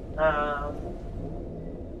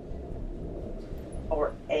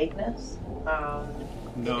 or Agnes.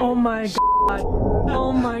 No. Oh my god.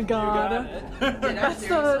 Oh my god. Did I That's the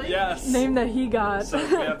seriously? Yes. name that he got. So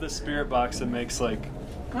we have the spirit box that makes like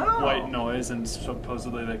white noise, and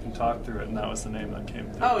supposedly they can talk through it, and that was the name that came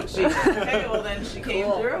through. Oh, geez. Okay, well then she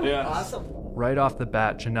came through. Yeah. awesome. Right off the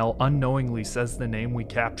bat, Janelle unknowingly says the name we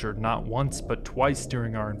captured not once but twice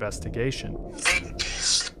during our investigation.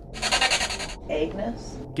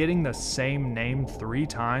 Agnes? Getting the same name 3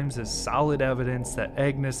 times is solid evidence that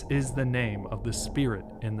Agnes is the name of the spirit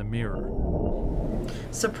in the mirror.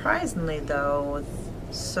 Surprisingly, though,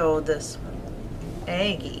 so this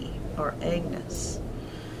Aggie, or Agnes,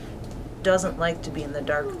 doesn't like to be in the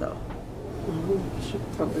dark, though. She'd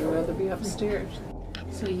probably rather be upstairs.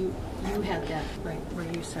 So you had that, right, where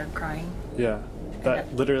you started crying? Yeah.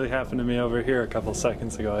 That literally happened to me over here a couple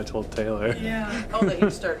seconds ago. I told Taylor. Yeah. Oh, that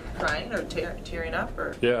you started crying or tearing up,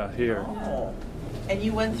 or? Yeah, here. Oh. And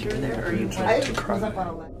you went through there, or you went? I was up on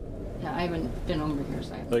a ladder. Yeah, I haven't been over here,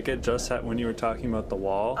 so Like it just happened when you were talking about the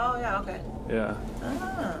wall. Oh, yeah, okay. Yeah.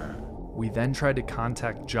 Ah. We then tried to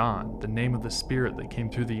contact John, the name of the spirit that came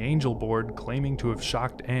through the angel board, claiming to have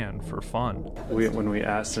shocked Anne for fun. When we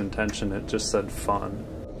asked intention, it just said fun.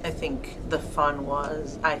 I think the fun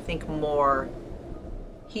was, more,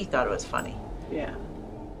 he thought it was funny. Yeah.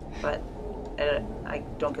 But I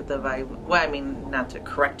don't get the vibe. Well, I mean, not to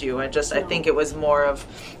correct you. I think it was more of,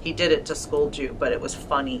 he did it to scold you, but it was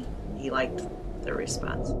funny. He liked the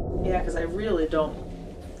response. Yeah, because I really don't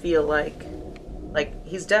feel like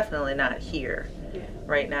he's definitely not here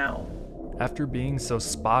right now. After being so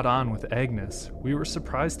spot on with Agnes, we were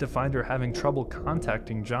surprised to find her having trouble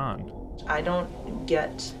contacting John. I don't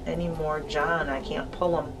get any more John. I can't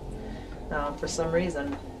pull him for some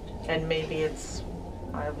reason. And maybe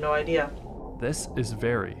I have no idea. This is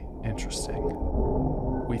very interesting.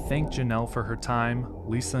 We thank Janelle for her time,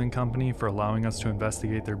 Lisa and company for allowing us to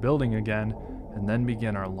investigate their building again, and then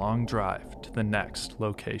begin our long drive to the next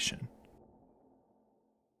location.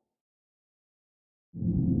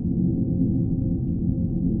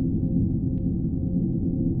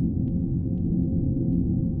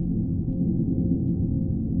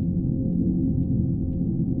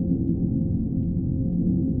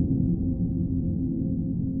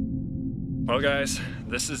 Well guys,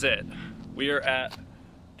 this is it. We are at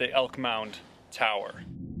the Elk Mound Tower.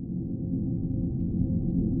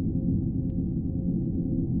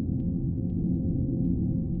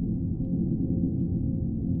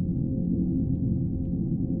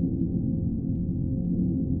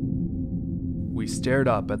 We stared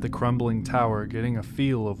up at the crumbling tower, getting a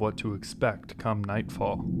feel of what to expect come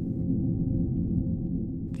nightfall.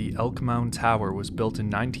 The Elk Mound Tower was built in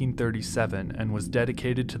 1937 and was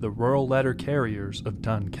dedicated to the rural letter carriers of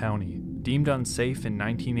Dunn County. Deemed unsafe in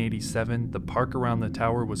 1987, the park around the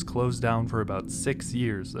tower was closed down for about 6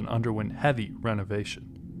 years and underwent heavy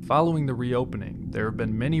renovation. Following the reopening, there have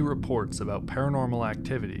been many reports about paranormal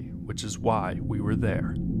activity, which is why we were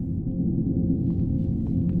there.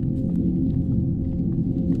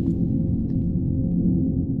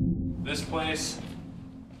 This place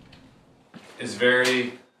is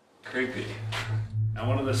very creepy. And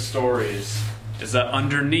one of the stories is that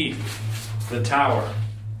underneath the tower,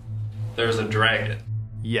 there's a dragon.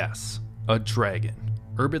 Yes, a dragon.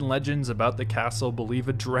 Urban legends about the castle believe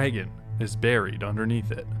a dragon is buried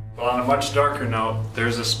underneath it. Well, on a much darker note,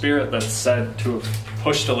 there's a spirit that's said to have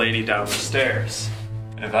pushed a lady down the stairs.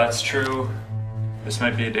 If that's true, this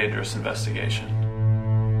might be a dangerous investigation.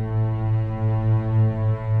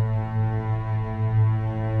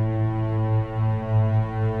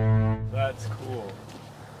 That's cool.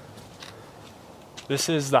 This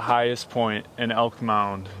is the highest point in Elk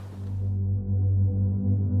Mound.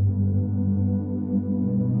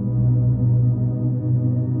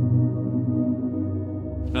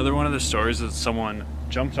 Another one of the stories is someone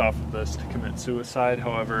jumped off of this to commit suicide.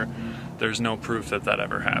 However, there's no proof that that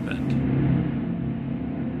ever happened.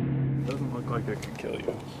 It doesn't look like it could kill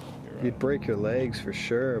you. You'd break your legs for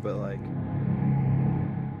sure, but like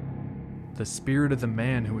The spirit of the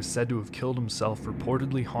man who was said to have killed himself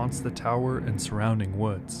reportedly haunts the tower and surrounding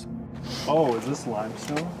woods. Oh, is this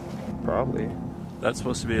limestone? Probably. That's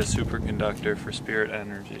supposed to be a superconductor for spirit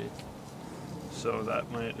energy. So that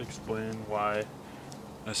might explain why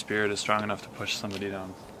a spirit is strong enough to push somebody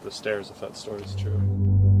down the stairs, if that story is true.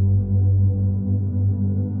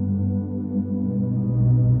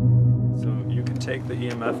 So you can take the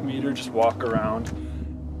EMF meter, just walk around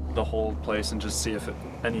the whole place and just see if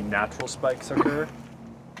any natural spikes occur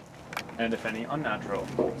and if any unnatural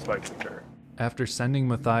spikes occur. After sending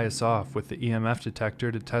Matthias off with the EMF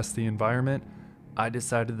detector to test the environment, I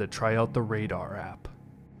decided to try out the radar app.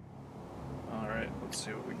 Alright, let's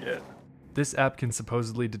see what we get. This app can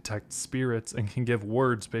supposedly detect spirits and can give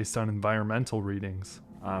words based on environmental readings.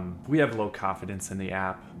 We have low confidence in the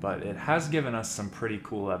app, but it has given us some pretty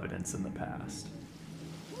cool evidence in the past.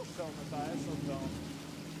 Let's go, Matthias, let's go.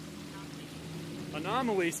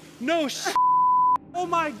 Anomalies? No sh**! Oh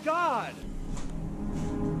my god!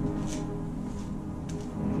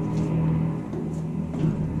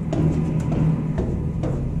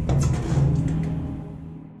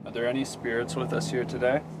 Are there any spirits with us here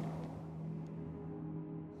today?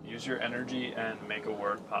 Use your energy and make a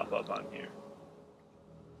word pop up on here.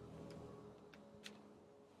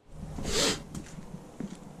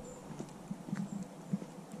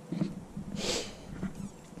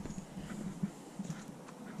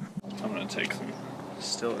 I'm gonna take some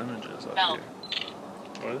still images up here.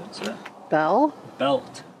 What is it? Bell?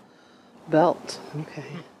 Belt. Belt.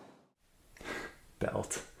 Okay.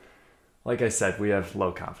 Belt. Like I said, we have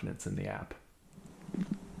low confidence in the app.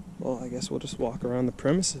 Well, I guess we'll just walk around the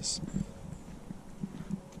premises.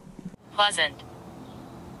 Pleasant.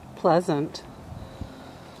 Pleasant.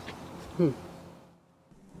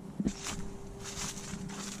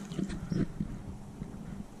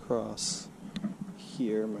 Cross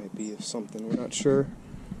here might be of something, we're not sure.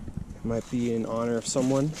 It might be in honor of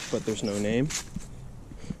someone, but there's no name.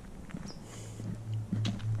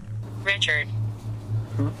 Richard.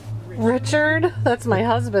 Richard? That's my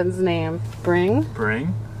husband's name. Bring?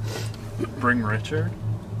 Bring? Bring Richard?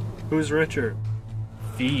 Who's Richard?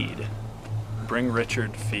 Feed. Bring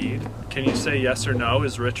Richard feed. Can you say yes or no?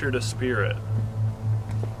 Is Richard a spirit?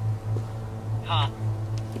 Caught.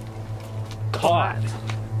 Caught.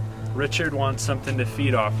 Richard wants something to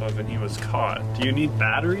feed off of and he was caught. Do you need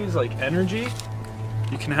batteries, like energy?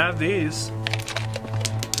 You can have these.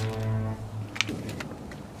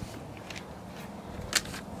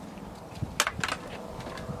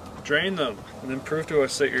 Drain them and then prove to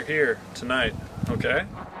us that you're here tonight, okay?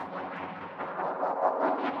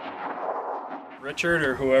 Richard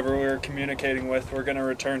or whoever we're communicating with, we're gonna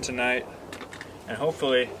return tonight and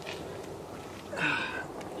hopefully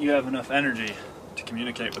you have enough energy to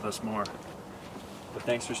communicate with us more. But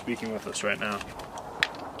thanks for speaking with us right now.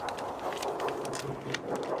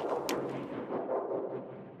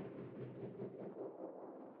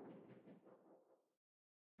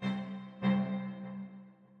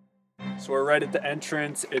 So we're right at the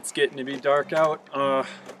entrance. It's getting to be dark out.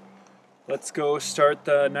 Let's go start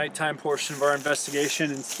the nighttime portion of our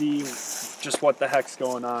investigation and see just what the heck's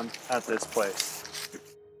going on at this place.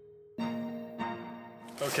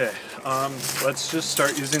 Okay, let's just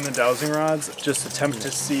start using the dowsing rods. Just attempt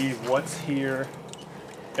to see what's here,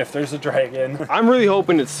 if there's a dragon. I'm really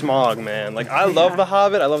hoping it's Smog, man. Like, I love The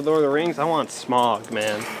Hobbit, I love Lord of the Rings, I want Smog,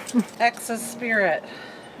 man. X is spirit.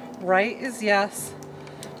 Right is yes.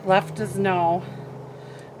 Left is no.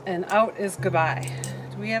 And out is goodbye.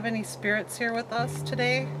 Do we have any spirits here with us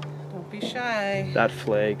today? Don't be shy. That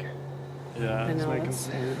flag. Yeah, I it's know, making it's-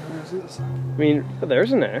 some weird noises. I mean,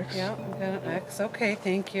 there's an X. Yeah, we got an X. Okay,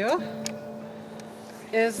 thank you.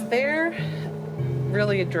 Is there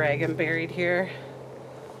really a dragon buried here?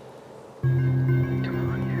 Come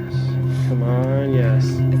on, yes.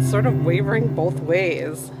 It's sort of wavering both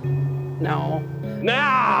ways. No.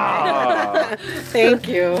 No! Thank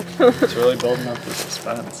you. It's really building up the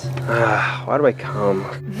suspense. Why do I come?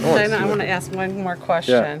 I want to ask one more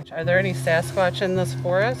question. Are there any Sasquatch in this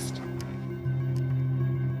forest?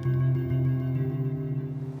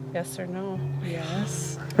 Yes or no?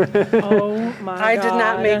 Yes. Oh my god. I did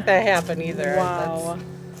not make that happen either. Wow.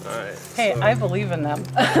 Alright. Hey, I believe in them.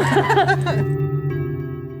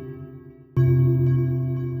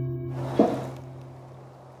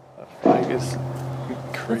 I guess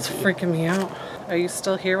That's freaking me out. Are you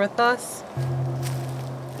still here with us?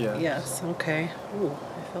 Yeah. Yes, okay. Ooh,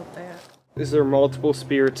 I felt that. Is there multiple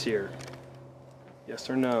spirits here? Yes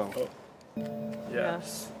or no?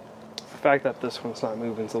 Yes. The fact that this one's not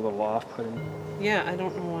moving is a little off-putting. Yeah, I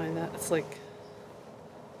don't know why that. It's like,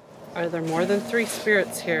 are there more than 3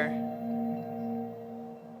 spirits here?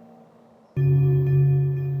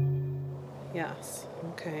 Yes.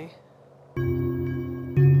 Okay.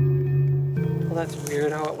 Well, that's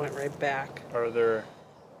weird how it went right back. Are there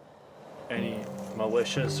any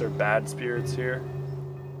malicious or bad spirits here?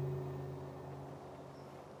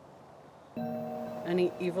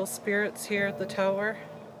 Any evil spirits here at the tower?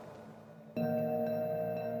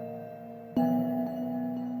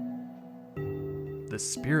 The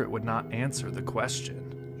spirit would not answer the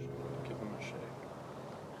question. Give him a shake.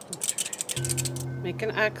 Make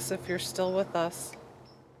an X if you're still with us.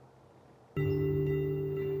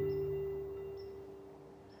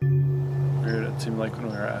 Weird, it seemed like when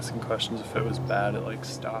we were asking questions, if it was bad, it like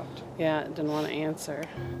stopped. Yeah, it didn't want to answer.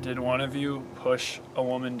 Did one of you push a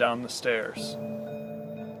woman down the stairs?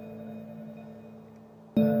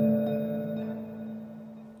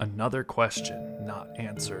 Another question not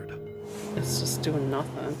answered. It's just doing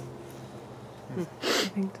nothing. I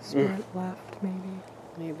think the spirit left, maybe.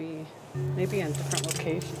 Maybe in a different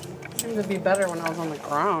location. Seemed to be better when I was on the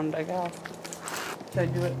ground, I guess. Should I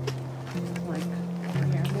do it like over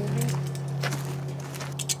here, maybe?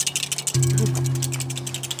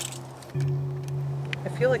 I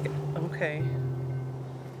feel like okay.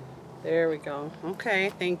 There we go.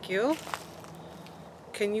 Okay, thank you.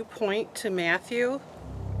 Can you point to Matthew?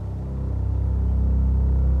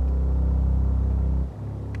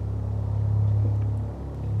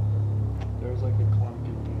 There's like a clunk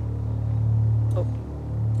in Oh.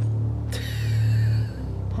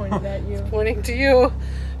 Pointed at you. Pointing to you.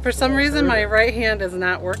 For some reason, my right hand is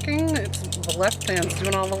not working. It's the left hand's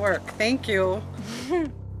doing all the work. Thank you.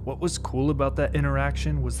 What was cool about that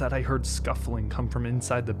interaction was that I heard scuffling come from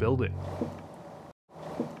inside the building.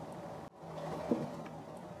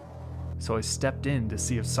 So I stepped in to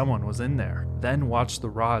see if someone was in there, then watched the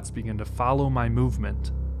rods begin to follow my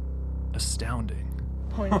movement. Astounding.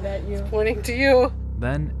 Pointed at you. Pointing to you.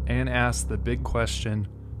 Then Anne asked the big question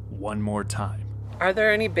one more time. Are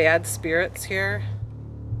there any bad spirits here?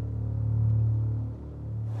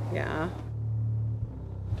 Yeah.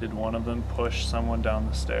 Did one of them push someone down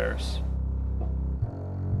the stairs?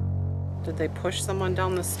 Did they push someone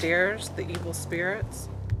down the stairs, the evil spirits?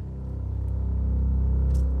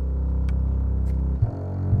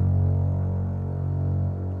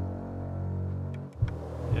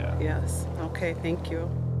 Yeah. Yes. Okay, thank you.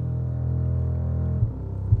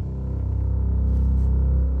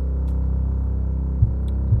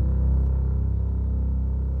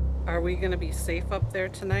 Are we going to be safe up there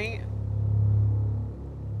tonight?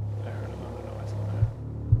 I heard another noise in there.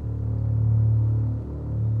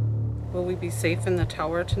 Will we be safe in the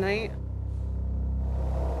tower tonight?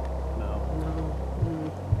 No.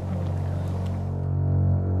 No.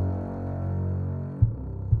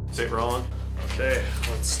 Is it rolling? Okay,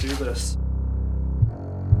 let's do this.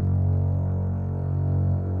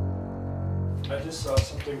 I just saw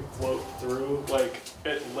something float through, like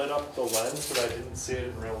it lit up the lens, but I didn't see it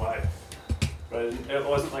in real life. But it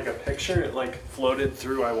wasn't like a picture, it like floated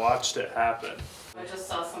through, I watched it happen. I just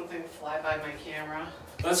saw something fly by my camera.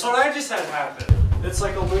 That's what I just had happen. It's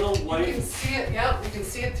like a little light. You can see it, yep, you can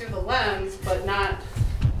see it through the lens, but not...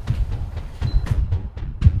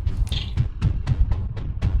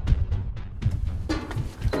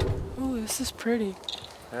 Ooh, this is pretty.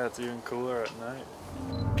 Yeah, it's even cooler at night.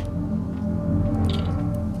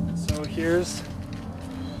 So here's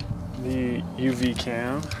the UV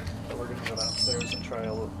cam. We're gonna go downstairs and try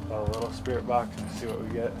a little spirit box and see what we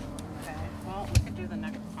get. Okay, well, we could do the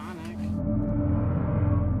necrophonic.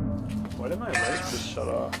 Why did my lights just shut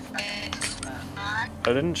off? I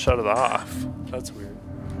didn't shut it off. That's weird.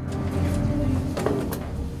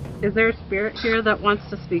 Is there a spirit here that wants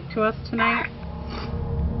to speak to us tonight?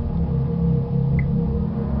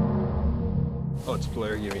 Oh, it's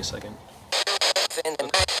blurry. Give me a second.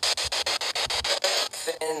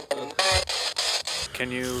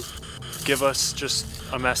 Can you give us just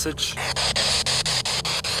a message?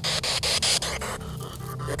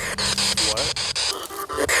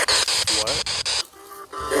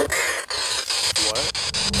 What?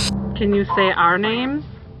 Can you say our names?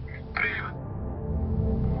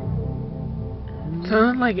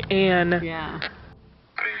 Sounded like Anne. Yeah.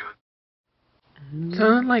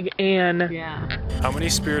 Sounded like Anne. Yeah. How many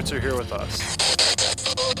spirits are here with us?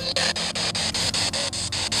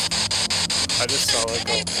 I just saw like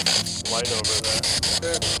a light over there.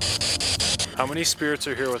 How many spirits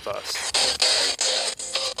are here with us?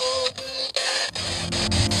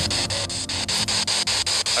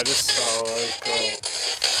 I just saw like a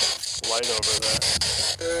light over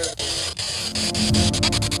there.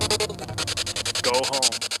 Go home.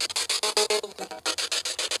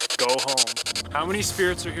 Go home. How many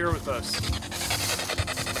spirits are here with us?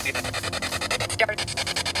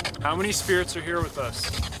 How many spirits are here with us?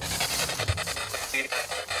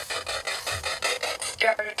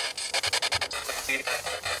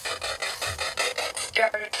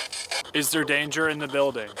 Is there danger in the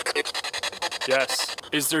building? Yes.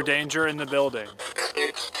 Is there danger in the building?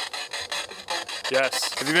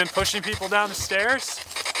 Yes. Have you been pushing people down the stairs?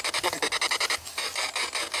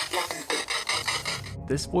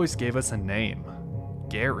 This voice gave us a name.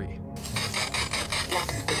 Gary.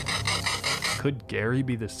 Could Gary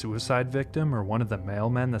be the suicide victim or one of the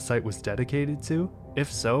mailmen the site was dedicated to?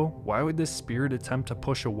 If so, why would this spirit attempt to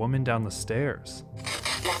push a woman down the stairs?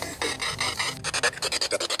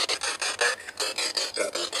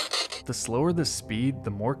 The slower the speed,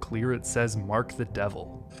 the more clear it says "Mark the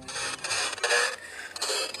Devil."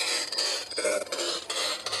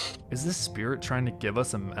 Is this spirit trying to give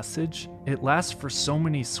us a message? It lasts for so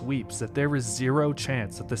many sweeps that there is zero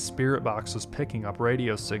chance that the spirit box was picking up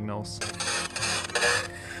radio signals.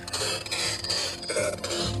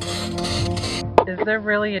 Is there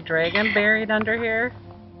really a dragon buried under here?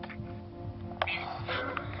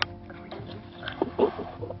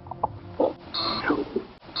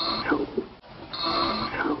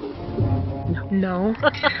 No.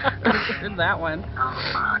 Heard that one.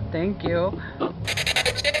 Thank you.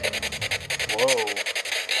 Whoa.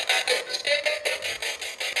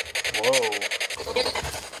 Whoa.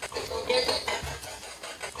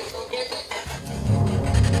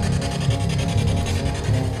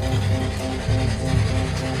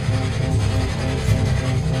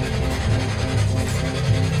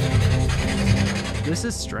 This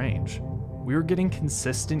is strange. We were getting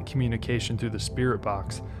consistent communication through the spirit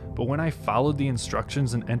box, but when I followed the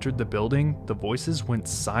instructions and entered the building, the voices went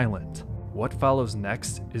silent. What follows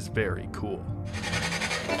next is very cool.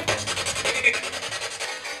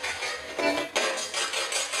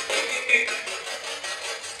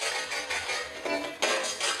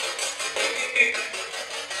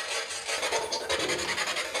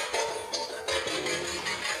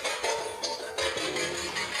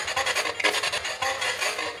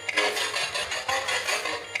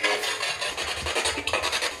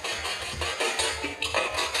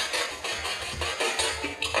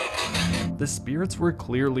 The spirits were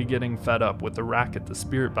clearly getting fed up with the racket the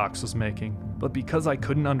spirit box was making, but because I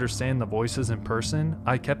couldn't understand the voices in person,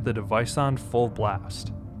 I kept the device on full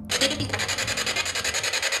blast.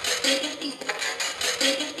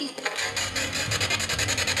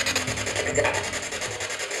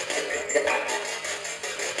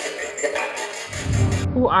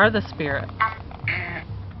 Who are the spirit?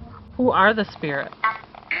 Who are the spirit?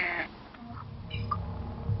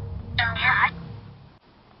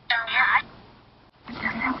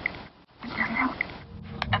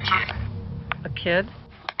 A kid?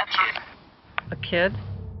 A kid?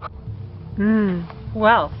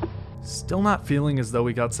 Well. Still not feeling as though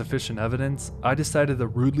we got sufficient evidence, I decided to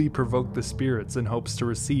rudely provoke the spirits in hopes to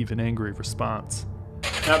receive an angry response.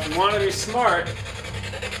 Now if you want to be smart,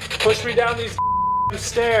 push me down these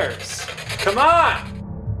stairs. Come on!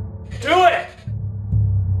 Do it!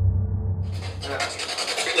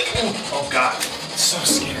 Oh god, I'm so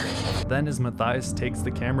scared. Then as Matthias takes the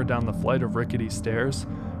camera down the flight of rickety stairs,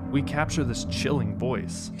 we capture this chilling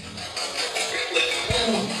voice.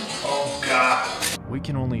 Oh god. We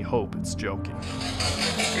can only hope it's joking.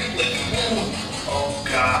 Oh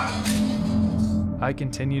god. I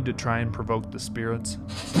continued to try and provoke the spirits.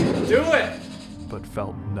 Do it! But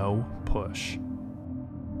felt no push.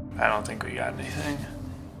 I don't think we got anything.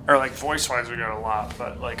 Or like voice-wise we got a lot,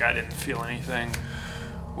 but like I didn't feel anything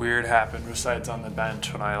weird happen besides on the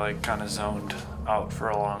bench when I like kind of zoned out for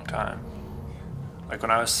a long time. Like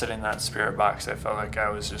when I was sitting in that spirit box, I felt like I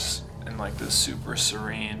was just in like this super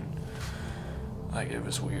serene, like it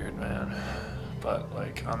was weird, man. But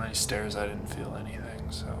like on these stairs I didn't feel anything,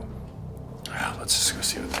 so yeah, let's just go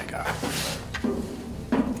see what they got.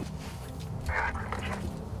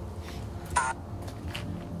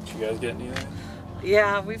 Did you guys get anything?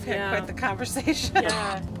 Yeah, we've had quite the conversation.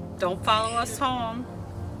 Yeah. Don't follow us home.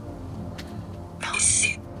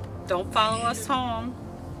 Don't follow us home.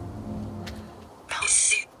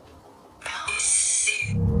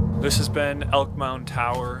 This has been Elk Mound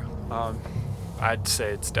Tower. I'd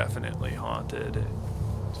say it's definitely haunted.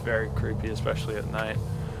 It's very creepy, especially at night.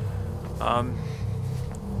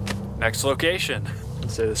 Next location.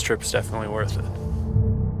 I'd say this trip's definitely worth it.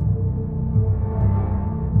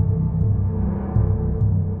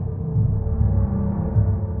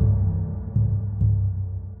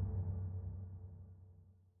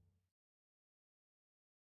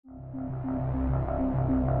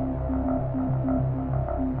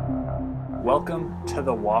 Welcome to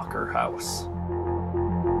the Walker House.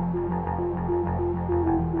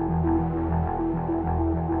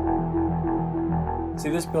 See,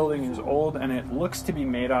 this building is old and it looks to be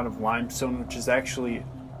made out of limestone, which is actually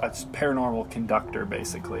a paranormal conductor,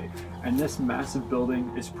 basically. And this massive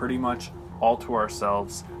building is pretty much all to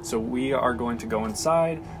ourselves. So we are going to go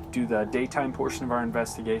inside, do the daytime portion of our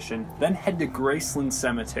investigation, then head to Graceland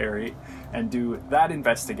Cemetery and do that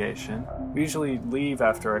investigation. We usually leave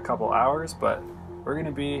after a couple hours, but we're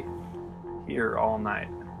gonna be here all night.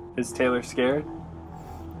 Is Taylor scared?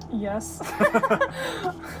 Yes.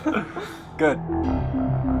 Good.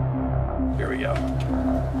 Here we go.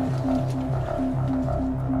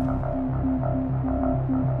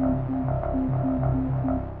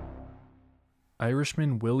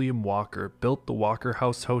 Irishman William Walker built the Walker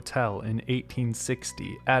House Hotel in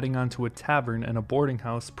 1860, adding onto a tavern and a boarding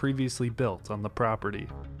house previously built on the property.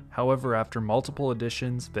 However, after multiple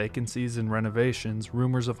additions, vacancies, and renovations,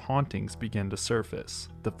 rumors of hauntings began to surface.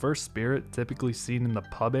 The first spirit typically seen in the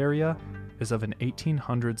pub area is of an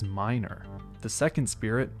 1800s miner. The second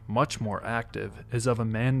spirit, much more active, is of a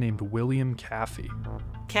man named William Caffey.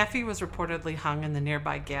 Caffey was reportedly hung in the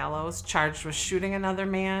nearby gallows, charged with shooting another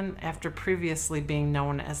man after previously being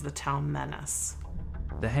known as the town menace.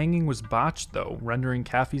 The hanging was botched though, rendering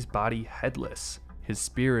Caffey's body headless. His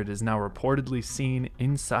spirit is now reportedly seen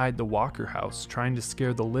inside the Walker house trying to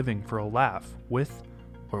scare the living for a laugh, with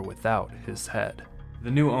or without his head.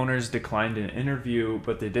 The new owners declined an interview,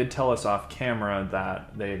 but they did tell us off camera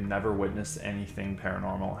that they had never witnessed anything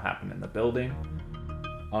paranormal happen in the building.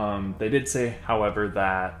 They did say, however,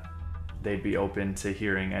 that they'd be open to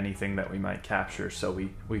hearing anything that we might capture, so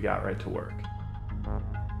we got right to work.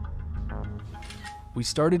 We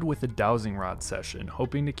started with a dowsing rod session,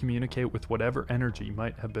 hoping to communicate with whatever energy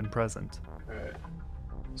might have been present. Alright.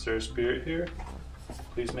 Is there a spirit here?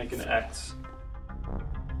 Please make an X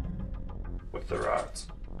with the rods.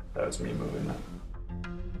 That was me moving them.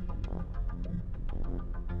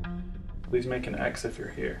 Please make an X if you're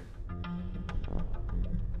here.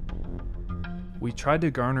 We tried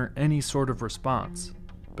to garner any sort of response,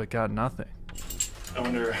 but got nothing. I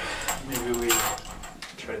wonder, maybe we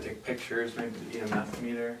try to take pictures, maybe the EMF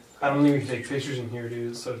meter. I don't think we can take pictures in here,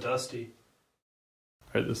 dude. It's so dusty.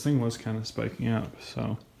 Alright, this thing was kind of spiking up,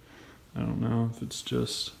 so I don't know if it's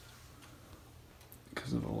just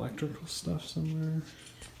because of electrical stuff somewhere.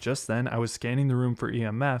 Just then, I was scanning the room for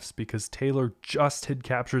EMFs because Taylor just had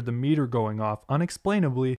captured the meter going off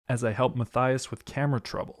unexplainably as I helped Matthias with camera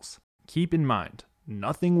troubles. Keep in mind,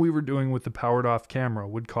 nothing we were doing with the powered off camera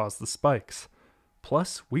would cause the spikes.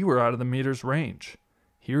 Plus, we were out of the meter's range.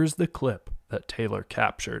 Here's the clip that Taylor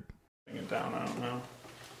captured. Bring it down, I don't know.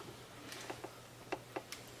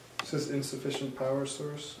 It says insufficient power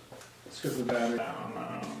source. It's because the battery.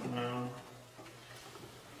 I don't know.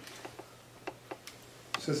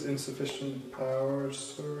 It says insufficient power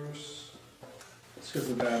source. It's because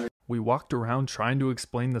the battery. We walked around trying to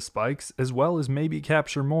explain the spikes as well as maybe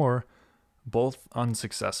capture more, both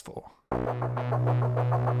unsuccessful.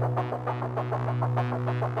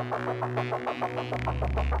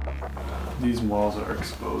 These walls are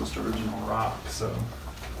exposed original rock, so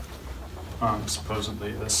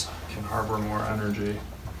supposedly this can harbor more energy.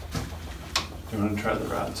 You want to try the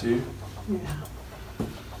rod too? Yeah.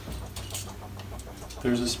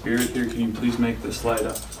 There's a spirit here. Can you please make this light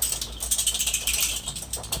up?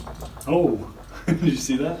 Oh, did you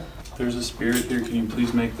see that? There's a spirit here. Can you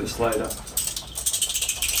please make this light up?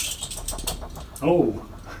 Oh,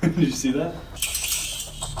 did you see that?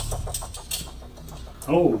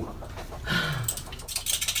 Oh.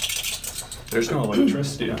 There's no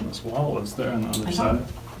electricity on this wall, is there, on the other side?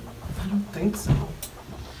 I don't think so.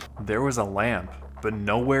 There was a lamp, but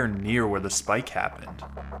nowhere near where the spike happened.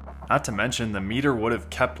 Not to mention, the meter would have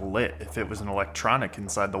kept lit if it was an electronic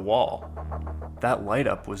inside the wall. That light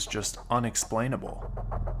up was just unexplainable.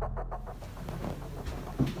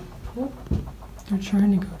 Oh, they're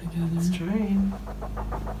trying to go together. It's trying.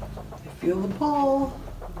 I feel the pull.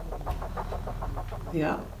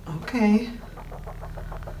 Yeah, okay.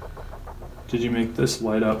 Did you make this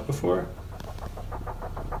light up before?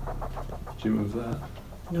 Did you move that?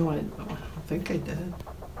 No, I don't think I did.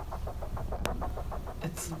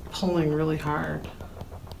 It's pulling really hard.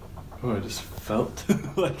 Oh, I just felt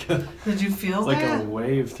like a... Did you feel like that? a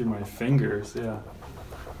wave through my fingers, yeah.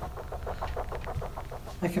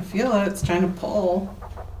 I can feel it. It's trying to pull.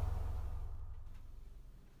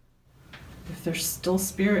 If there's still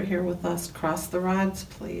spirit here with us, cross the rods,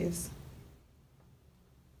 please.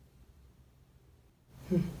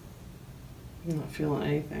 I'm not feeling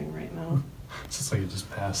anything right now. It's just like it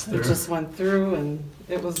just passed through. It just went through and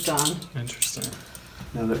it was done. Interesting.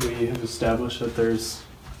 Now that we have established that there's,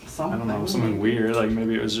 Something. I don't know, something weird, like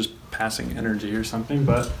maybe it was just passing energy or something,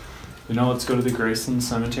 but You know, let's go to the Graceland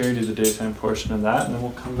Cemetery, do the daytime portion of that, and then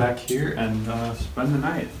we'll come back here and spend the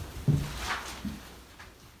night.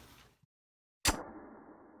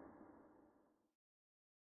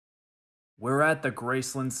 We're at the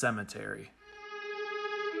Graceland Cemetery.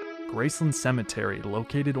 Graceland Cemetery,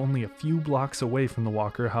 located only a few blocks away from the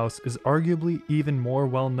Walker House, is arguably even more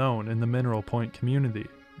well known in the Mineral Point community.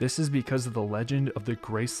 This is because of the legend of the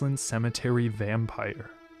Graceland Cemetery vampire.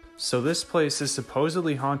 So this place is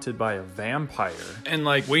supposedly haunted by a vampire. And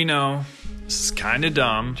like we know, this is kind of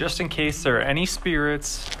dumb. Just in case there are any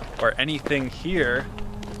spirits or anything here,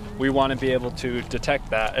 we want to be able to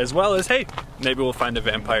detect that, as well as, hey, maybe we'll find a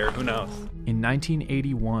vampire, who knows? In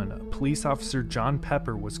 1981, police officer John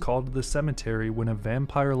Pepper was called to the cemetery when a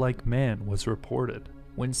vampire-like man was reported.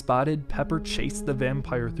 When spotted, Pepper chased the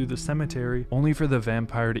vampire through the cemetery, only for the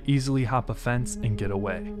vampire to easily hop a fence and get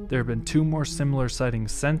away. There have been 2 more similar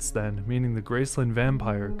sightings since then, meaning the Graceland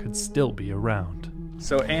vampire could still be around.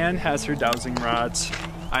 So Anne has her dowsing rods.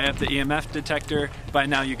 I have the EMF detector. By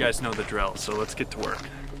now you guys know the drill, so let's get to work.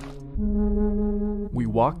 We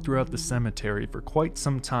walked throughout the cemetery for quite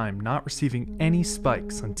some time, not receiving any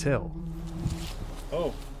spikes until...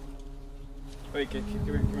 Oh. Wait, come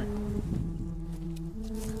here.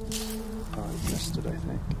 Oh, I missed it, I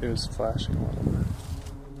think. It was flashing a little bit.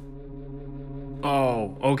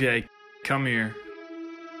 Oh, okay. Come here.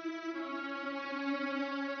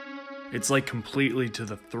 It's like completely to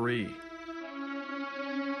the 3.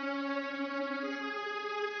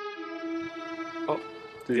 Oh,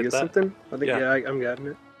 Did you get get something? I think, yeah, I'm getting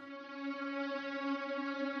it.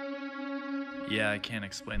 Yeah, I can't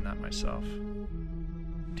explain that myself.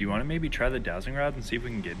 Do you want to maybe try the dowsing rod and see if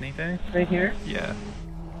we can get anything? Right here? Yeah.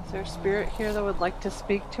 Is there a spirit here that would like to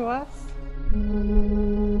speak to us?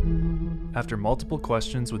 After multiple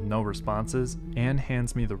questions with no responses, Anne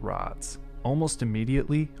hands me the rods. Almost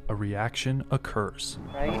immediately, a reaction occurs.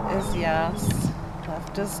 Right is yes.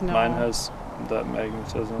 Left is no. Mine has that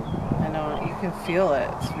magnetism. I know, you can feel it.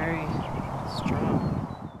 It's very strong.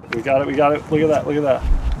 We got it. Look at that.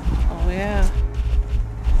 Oh yeah.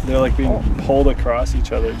 They're like being pulled across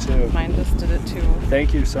each other too. Mine just did it too.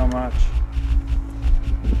 Thank you so much.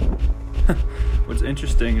 What's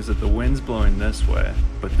interesting is that the wind's blowing this way,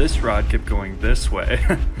 but this rod kept going this way,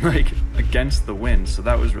 like against the wind, so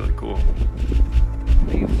that was really cool.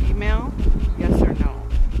 Are you female? Yes or no?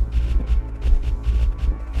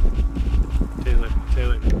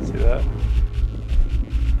 Taylor, see that?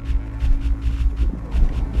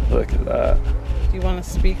 Look at that. Do you want to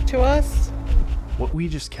speak to us? What we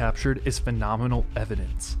just captured is phenomenal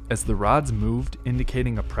evidence. As the rods moved,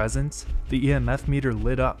 indicating a presence, the EMF meter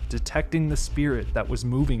lit up, detecting the spirit that was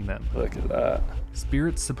moving them. Look at that.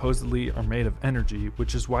 Spirits supposedly are made of energy,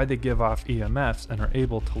 which is why they give off EMFs and are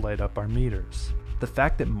able to light up our meters. The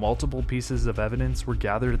fact that multiple pieces of evidence were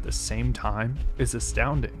gathered at the same time is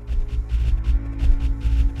astounding.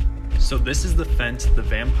 So this is the fence the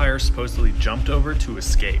vampire supposedly jumped over to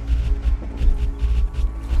escape.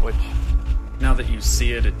 Which, now that you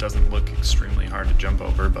see it, it doesn't look extremely hard to jump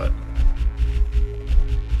over, but...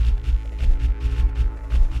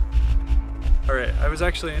 Alright, I was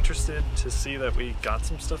actually interested to see that we got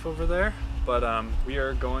some stuff over there, but we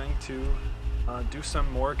are going to do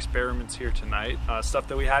some more experiments here tonight. Stuff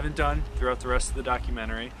that we haven't done throughout the rest of the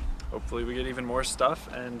documentary. Hopefully we get even more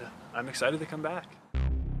stuff, and I'm excited to come back.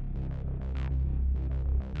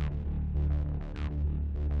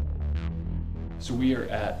 So we are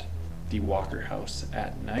at the Walker House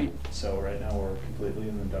at night. So right now we're completely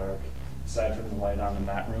in the dark, aside from the light on in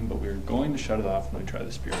that room, but we're going to shut it off when we try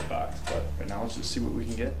the spirit box. But right now let's just see what we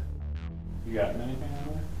can get. You got anything on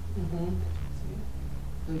there?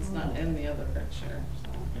 Mm-hmm. It's not in the other picture. So.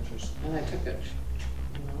 Interesting. And I took it.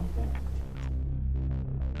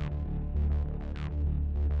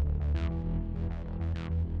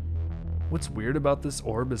 What's weird about this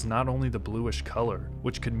orb is not only the bluish color,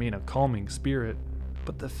 which could mean a calming spirit,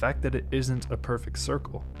 but the fact that it isn't a perfect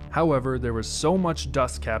circle. However, there was so much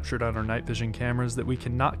dust captured on our night vision cameras that we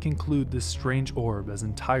cannot conclude this strange orb as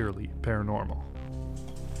entirely paranormal.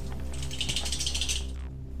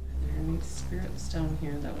 There are any spirits down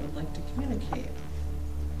here that would like to communicate.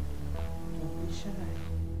 Don't be shy.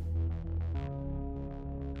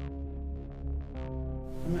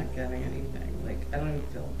 I'm not getting anything. Like, I don't even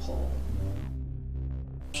feel a pull.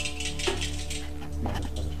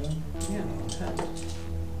 Yeah, okay.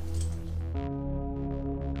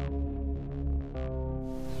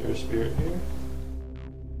 Is there a spirit here?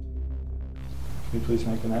 Can you please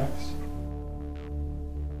make an X?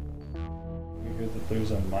 We hear that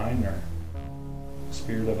there's a miner.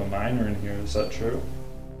 Spirit of a miner in here, is that true?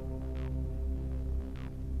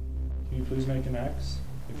 you please make an X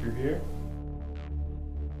if you're here?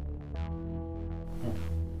 Oh.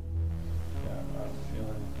 Yeah, I don't feel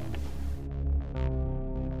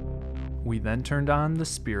anything. We then turned on the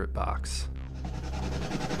spirit box.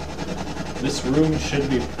 This room should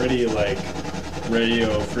be pretty, like,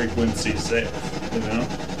 radio frequency safe, you know?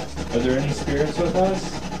 Are there any spirits with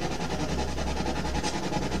us?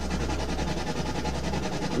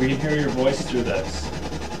 We can hear your voice through this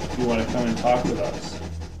if you want to come and talk with us.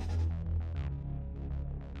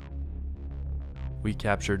 We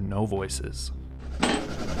captured no voices. Yeah,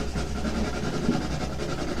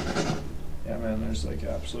 man, there's like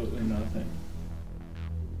absolutely nothing.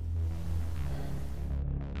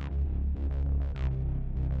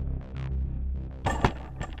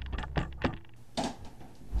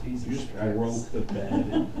 You just broke the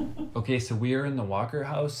bed. Okay, so we are in the Walker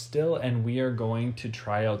house still, and we are going to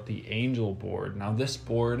try out the angel board. Now, this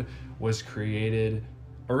board was created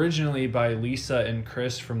originally by Lisa and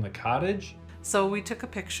Chris from the Cottage. So we took a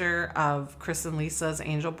picture of Chris and Lisa's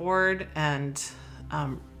angel board and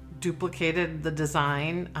duplicated the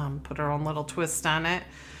design, put our own little twist on it.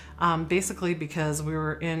 Basically because we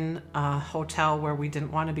were in a hotel where we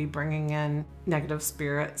didn't want to be bringing in negative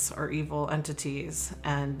spirits or evil entities,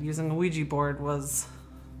 and using a Ouija board was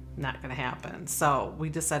not going to happen. So we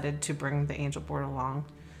decided to bring the angel board along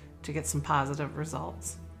to get some positive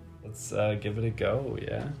results. Let's give it a go,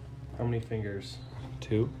 yeah? How many fingers?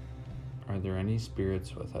 2. Are there any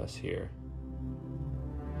spirits with us here?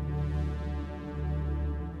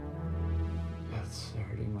 That's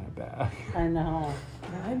hurting my back. I know.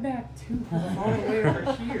 I'm back too. I'm all the way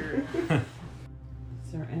over here.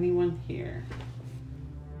 Is there anyone here?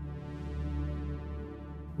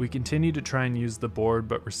 We continued to try and use the board,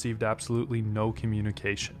 but received absolutely no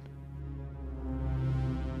communication.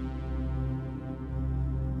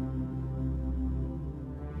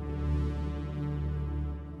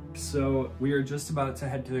 So we are just about to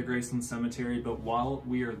head to the Graceland Cemetery, but while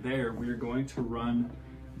we are there, we are going to run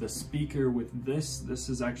the speaker with this. This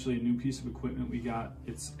is actually a new piece of equipment we got.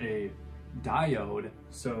 It's a diode.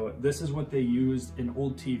 So this is what they used in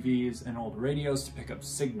old TVs and old radios to pick up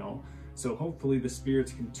signal. So hopefully the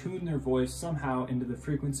spirits can tune their voice somehow into the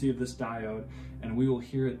frequency of this diode, and we will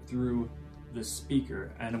hear it through the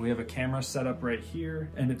speaker. And we have a camera set up right here,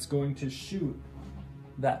 and it's going to shoot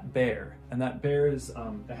that bear. And that bear is,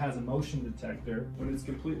 it has a motion detector. When it's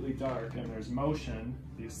completely dark and there's motion,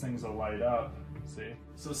 these things will light up, see?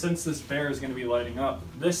 So since this bear is gonna be lighting up,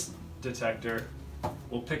 this detector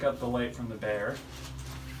will pick up the light from the bear,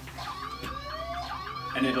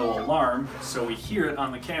 and it'll alarm, so we hear it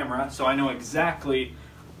on the camera, so I know exactly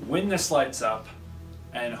when this lights up,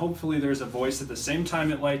 and hopefully there's a voice at the same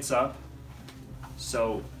time it lights up,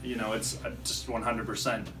 so, you know, it's just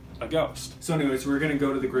 100% a ghost. So anyways, we're gonna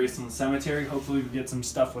go to the Graceland Cemetery. Hopefully we get some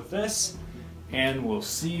stuff with this, and we'll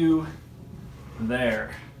see you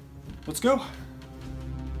there. Let's go.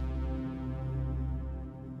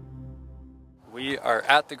 We are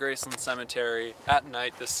at the Graceland Cemetery at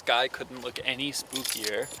night. The sky couldn't look any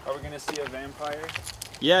spookier. Are we gonna see a vampire?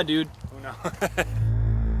 Yeah, dude. Who knows?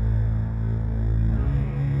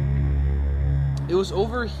 It was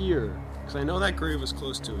over here, because I know that grave was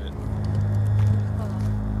close to it.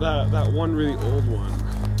 That one really old one.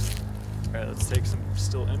 All right, let's take some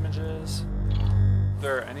still images. If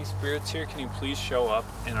there are any spirits here, can you please show up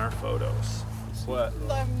in our photos? What?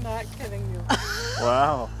 I'm not kidding you.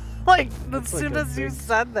 Wow. Like, as soon as you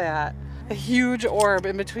said that, a huge orb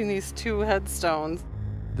in between these two headstones.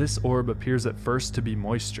 This orb appears at first to be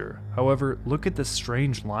moisture. However, look at the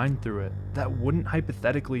strange line through it. That wouldn't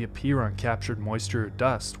hypothetically appear on captured moisture or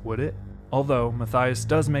dust, would it? Although, Matthias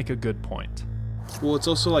does make a good point. Well, it's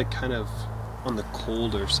also like kind of on the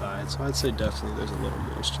colder side, so I'd say definitely there's a little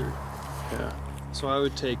moisture. Yeah. So I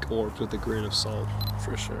would take orbs with a grain of salt,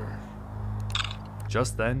 for sure.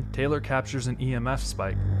 Just then, Taylor captures an EMF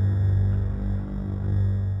spike.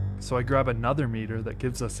 So I grab another meter that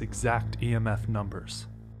gives us exact EMF numbers.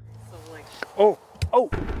 So like, Oh!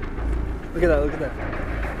 Look at that, look at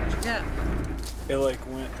that. yeah. It like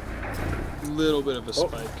went A little bit of a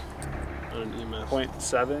spike on an EMF.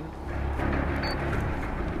 0.7.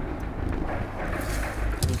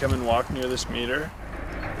 Can you come and walk near this meter?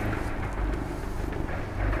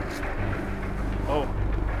 Oh.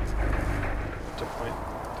 To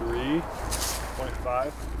 0.3,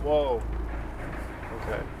 0.5. Whoa.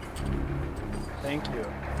 Okay. Thank you.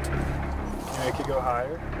 Can you make it go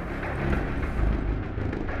higher?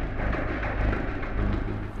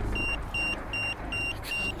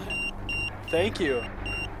 Thank you.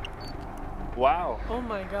 Wow. Oh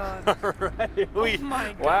my god. All right. Oh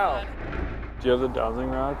my god. Wow. Do you have the dowsing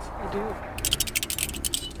rods? I do.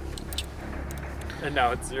 And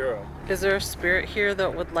now it's 0. Is there a spirit here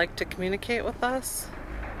that would like to communicate with us?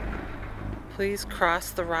 Please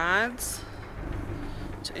cross the rods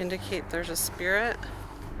to indicate there's a spirit.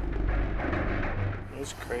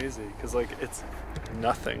 It's crazy, because like it's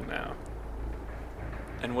nothing now.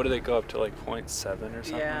 And what do they go up to, like 0.7 or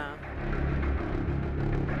something? Yeah.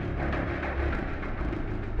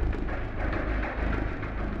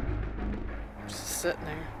 Just sitting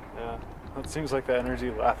there. Yeah. It seems like the energy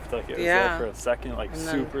left, like it was Yeah. there for a second, like And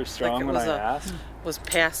then, super strong like it when was I asked. Was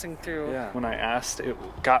passing through. Yeah. When I asked, it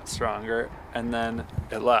got stronger, and then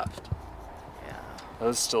it left. Yeah. That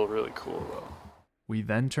was still really cool, though. We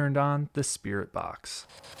then turned on the spirit box.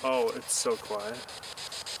 Oh, it's so quiet.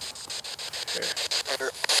 Here.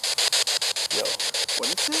 Yo, what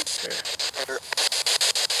is this? Here.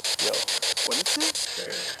 Yo, what is this?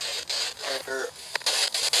 Here.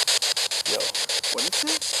 Yo, what is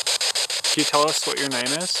this? Can you tell us what your name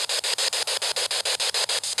is?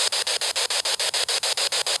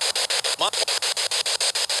 Martha?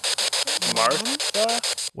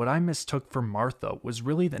 What I mistook for Martha was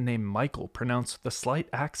really the name Michael, pronounced with a slight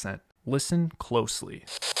accent. Listen closely.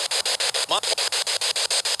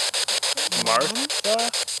 Martha?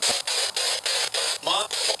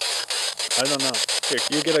 I don't know. Here,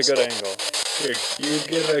 you get a good angle. Here, you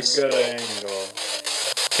get a good angle.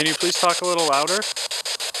 Can you please talk a little louder?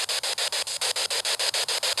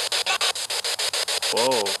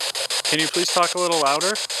 Whoa. Can you please talk a little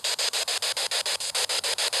louder?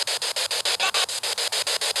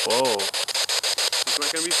 Whoa. It's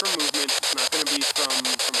not going to be from movement. It's not going to be from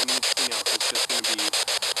anything else. It's just going to be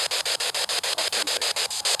authentic.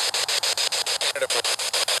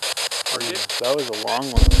 That was a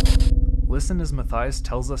long one. Listen as Matthias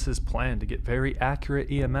tells us his plan to get very accurate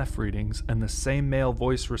EMF readings, and the same male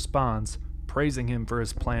voice responds, praising him for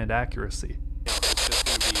his planned accuracy. It's just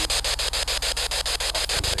going to be authentic.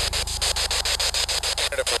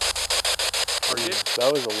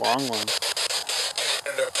 That was a long one.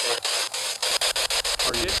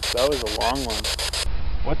 That was a long one.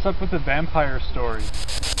 What's up with the vampire story?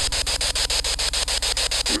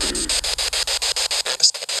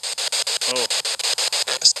 Oh.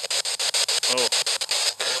 Oh.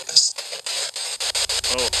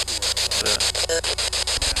 Oh.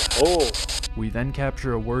 Oh. We then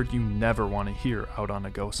capture a word you never want to hear out on a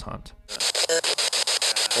ghost hunt.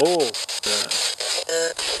 Oh.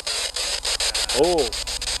 Oh.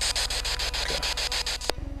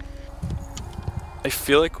 I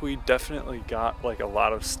feel like we definitely got like a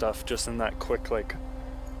lot of stuff just in that quick, like,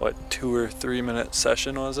 what, 2 or 3 minute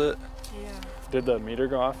session was it? Yeah. Did the meter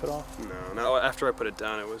go off at all? No, after I put it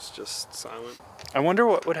down, it was just silent. I wonder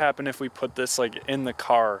what would happen if we put this like in the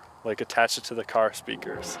car, like attach it to the car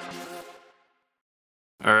speakers.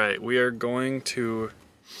 All right, we are going to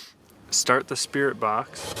start the spirit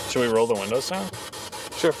box. Should we roll the windows down?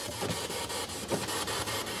 Sure.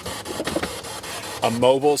 A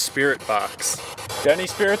mobile spirit box. Got any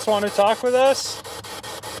spirits want to talk with us?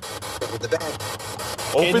 With the bag.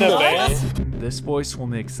 Open the van? This voice will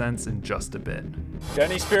make sense in just a bit.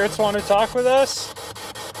 Got any spirits want to talk with us?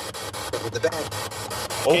 With the bag.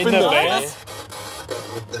 Open the van?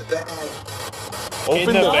 With the bag.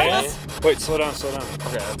 Open the van? Wait, slow down, slow down.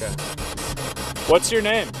 Okay. What's your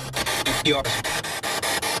name? York.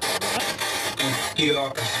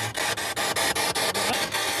 York.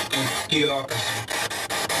 York.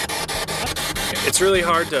 It's really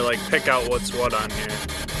hard to like pick out what's what on here.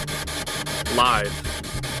 Live.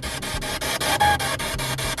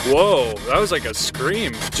 Whoa, that was like a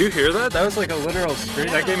scream. Did you hear that? That was like a literal scream.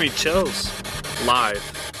 That gave me chills. Live.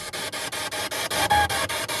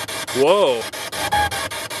 Whoa.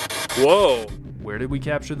 Whoa. Where did we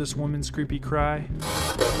capture this woman's creepy cry?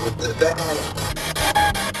 With the bag.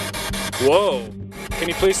 Whoa. Can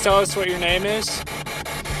you please tell us what your name is?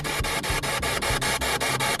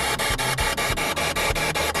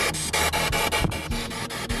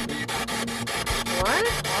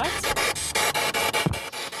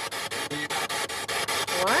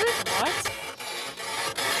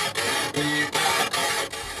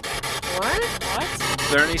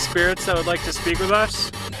 Are there any spirits that would like to speak with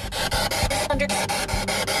us?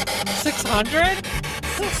 600? 600?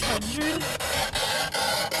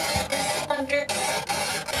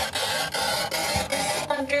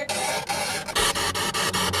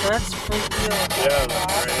 That's freaky. Yeah, the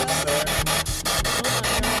greatest.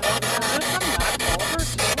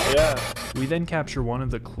 Yeah. We then capture one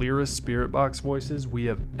of the clearest spirit box voices we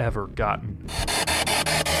have ever gotten.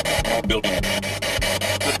 The building?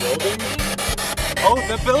 Oh,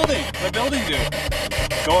 the building! The building dude!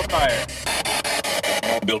 Go up higher.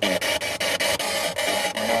 Building.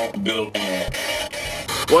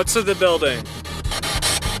 What's in the building?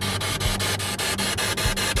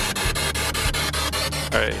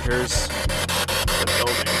 Alright, here's the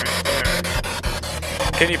building right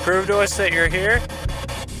there. Can you prove to us that you're here?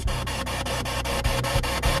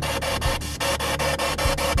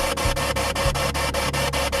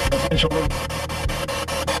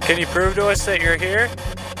 Can you prove to us that you're here?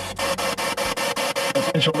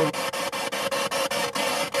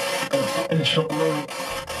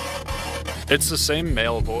 It's the same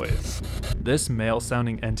male voice. This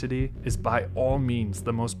male-sounding entity is by all means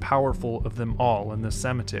the most powerful of them all in this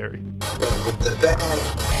cemetery.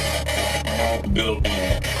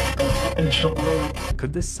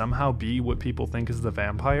 Could this somehow be what people think is the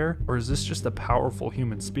vampire? Or is this just a powerful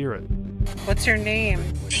human spirit? What's your name?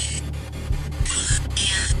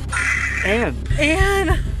 Anne!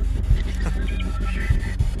 Anne!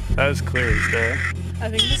 That is clear as day. I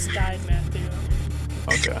think this died, Matthew.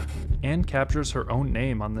 Okay. Anne captures her own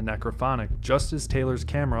name on the necrophonic just as Taylor's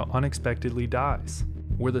camera unexpectedly dies.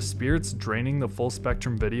 Were the spirits draining the full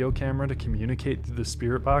spectrum video camera to communicate through the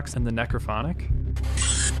spirit box and the necrophonic?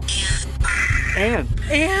 Anne!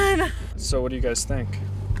 Anne! So what do you guys think?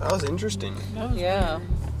 That was interesting. Yeah.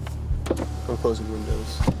 Go close the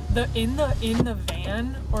windows. In the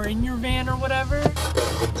van, or in your van or whatever.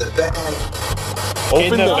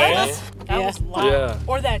 Open the van? That was loud. Yeah.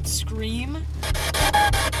 Or that scream.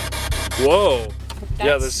 Whoa. That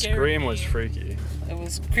Yeah, the scared scream me. was freaky. It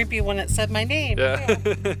was creepy when it said my name. Yeah.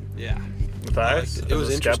 Yeah. Matthias, It was as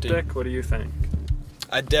a interesting. skeptic, what do you think?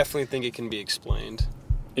 I definitely think it can be explained.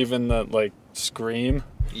 Even the, like, scream?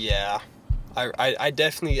 Yeah. I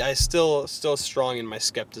definitely, I still strong in my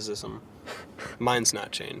skepticism. Mine's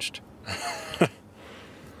not changed.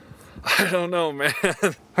 I don't know, man.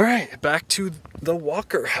 All right, back to the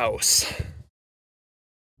Walker house.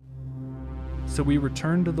 So we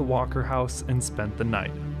returned to the Walker house and spent the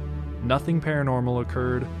night. Nothing paranormal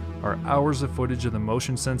occurred. Our hours of footage of the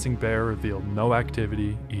motion sensing bear revealed no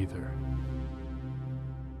activity either.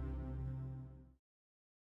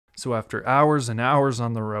 So after hours and hours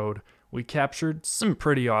on the road, we captured some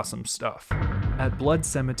pretty awesome stuff. At Blood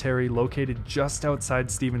Cemetery, located just outside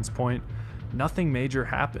Stevens Point, nothing major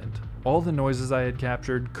happened. All the noises I had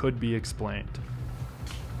captured could be explained.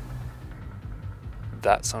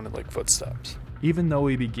 That sounded like footsteps. Even though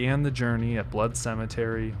we began the journey at Blood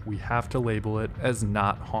Cemetery, we have to label it as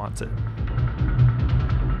not haunted.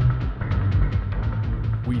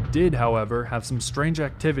 We did, however, have some strange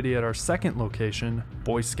activity at our second location,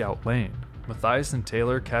 Boy Scout Lane. Matthias and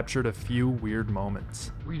Taylor captured a few weird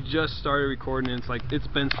moments. We just started recording and it's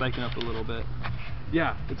been spiking up a little bit.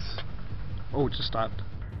 Yeah, oh, it just stopped.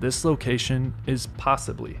 This location is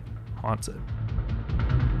possibly haunted.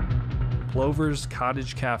 Plover's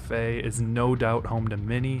Cottage Cafe is no doubt home to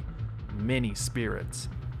many, many spirits.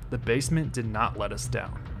 The basement did not let us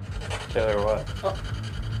down. Taylor, what? Oh,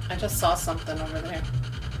 I just saw something over there.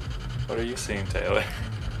 What are you seeing, Taylor?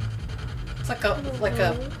 It's like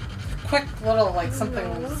a quick little, like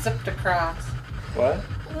something zipped across. What?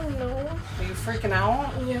 I don't know. Are you freaking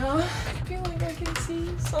out? Yeah. I feel like I can see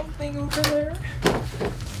something over there.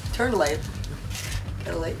 Turn light.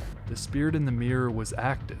 Get a light. The spirit in the mirror was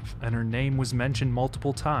active, and her name was mentioned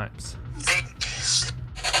multiple times.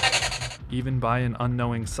 Even by an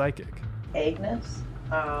unknowing psychic. Agnes?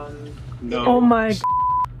 No. Oh my.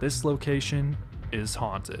 This location is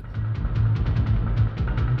haunted.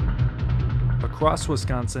 Across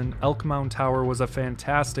Wisconsin, Elk Mound Tower was a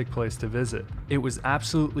fantastic place to visit. It was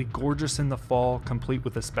absolutely gorgeous in the fall, complete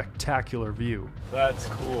with a spectacular view. That's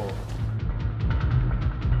cool.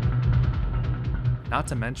 Not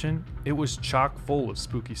to mention, it was chock full of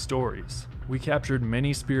spooky stories. We captured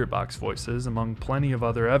many spirit box voices among plenty of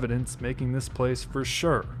other evidence, making this place for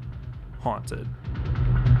sure haunted.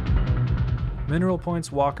 Mineral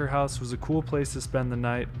Point's Walker House was a cool place to spend the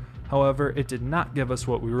night. However, it did not give us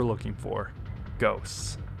what we were looking for.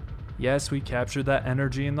 Ghosts. Yes, we captured that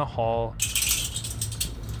energy in the hall.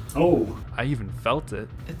 Oh! I even felt it.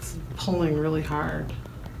 It's pulling really hard.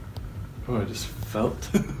 Oh, I just felt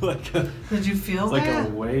like a... Did you feel like that? a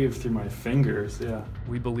wave through my fingers, yeah.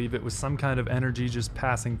 We believe it was some kind of energy just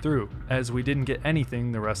passing through, as we didn't get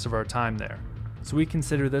anything the rest of our time there. So we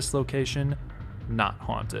consider this location not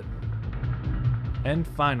haunted. And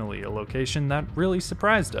finally, a location that really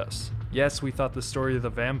surprised us. Yes, we thought the story of the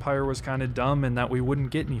vampire was kind of dumb and that we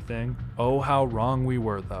wouldn't get anything. Oh, how wrong we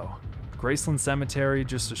were, though. Graceland Cemetery,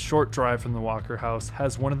 just a short drive from the Walker House,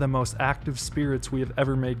 has one of the most active spirits we have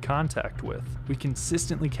ever made contact with. We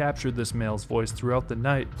consistently captured this male's voice throughout the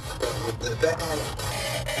night.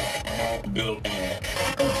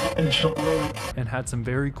 and had some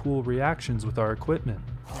very cool reactions with our equipment.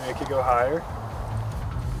 I could go higher.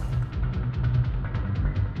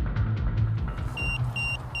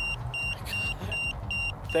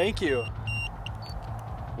 Thank you.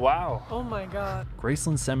 Wow. Oh my god.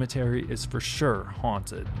 Graceland Cemetery is for sure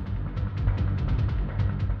haunted.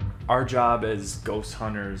 Our job as ghost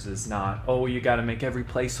hunters is not, oh, you gotta make every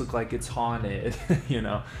place look like it's haunted. You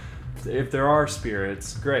know, if there are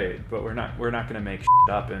spirits, great, but we're not gonna make shit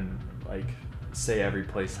up and like say every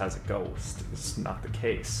place has a ghost. It's not the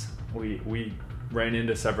case. We ran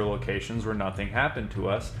into several locations where nothing happened to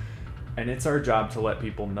us, and it's our job to let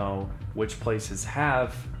people know which places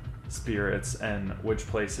have spirits and which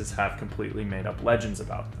places have completely made up legends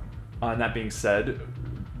about them. And that being said,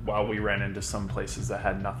 while we ran into some places that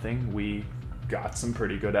had nothing, we got some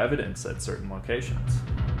pretty good evidence at certain locations.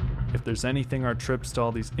 If there's anything our trips to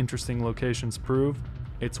all these interesting locations prove,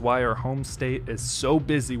 it's why our home state is so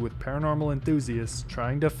busy with paranormal enthusiasts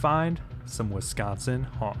trying to find some Wisconsin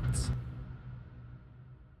haunts.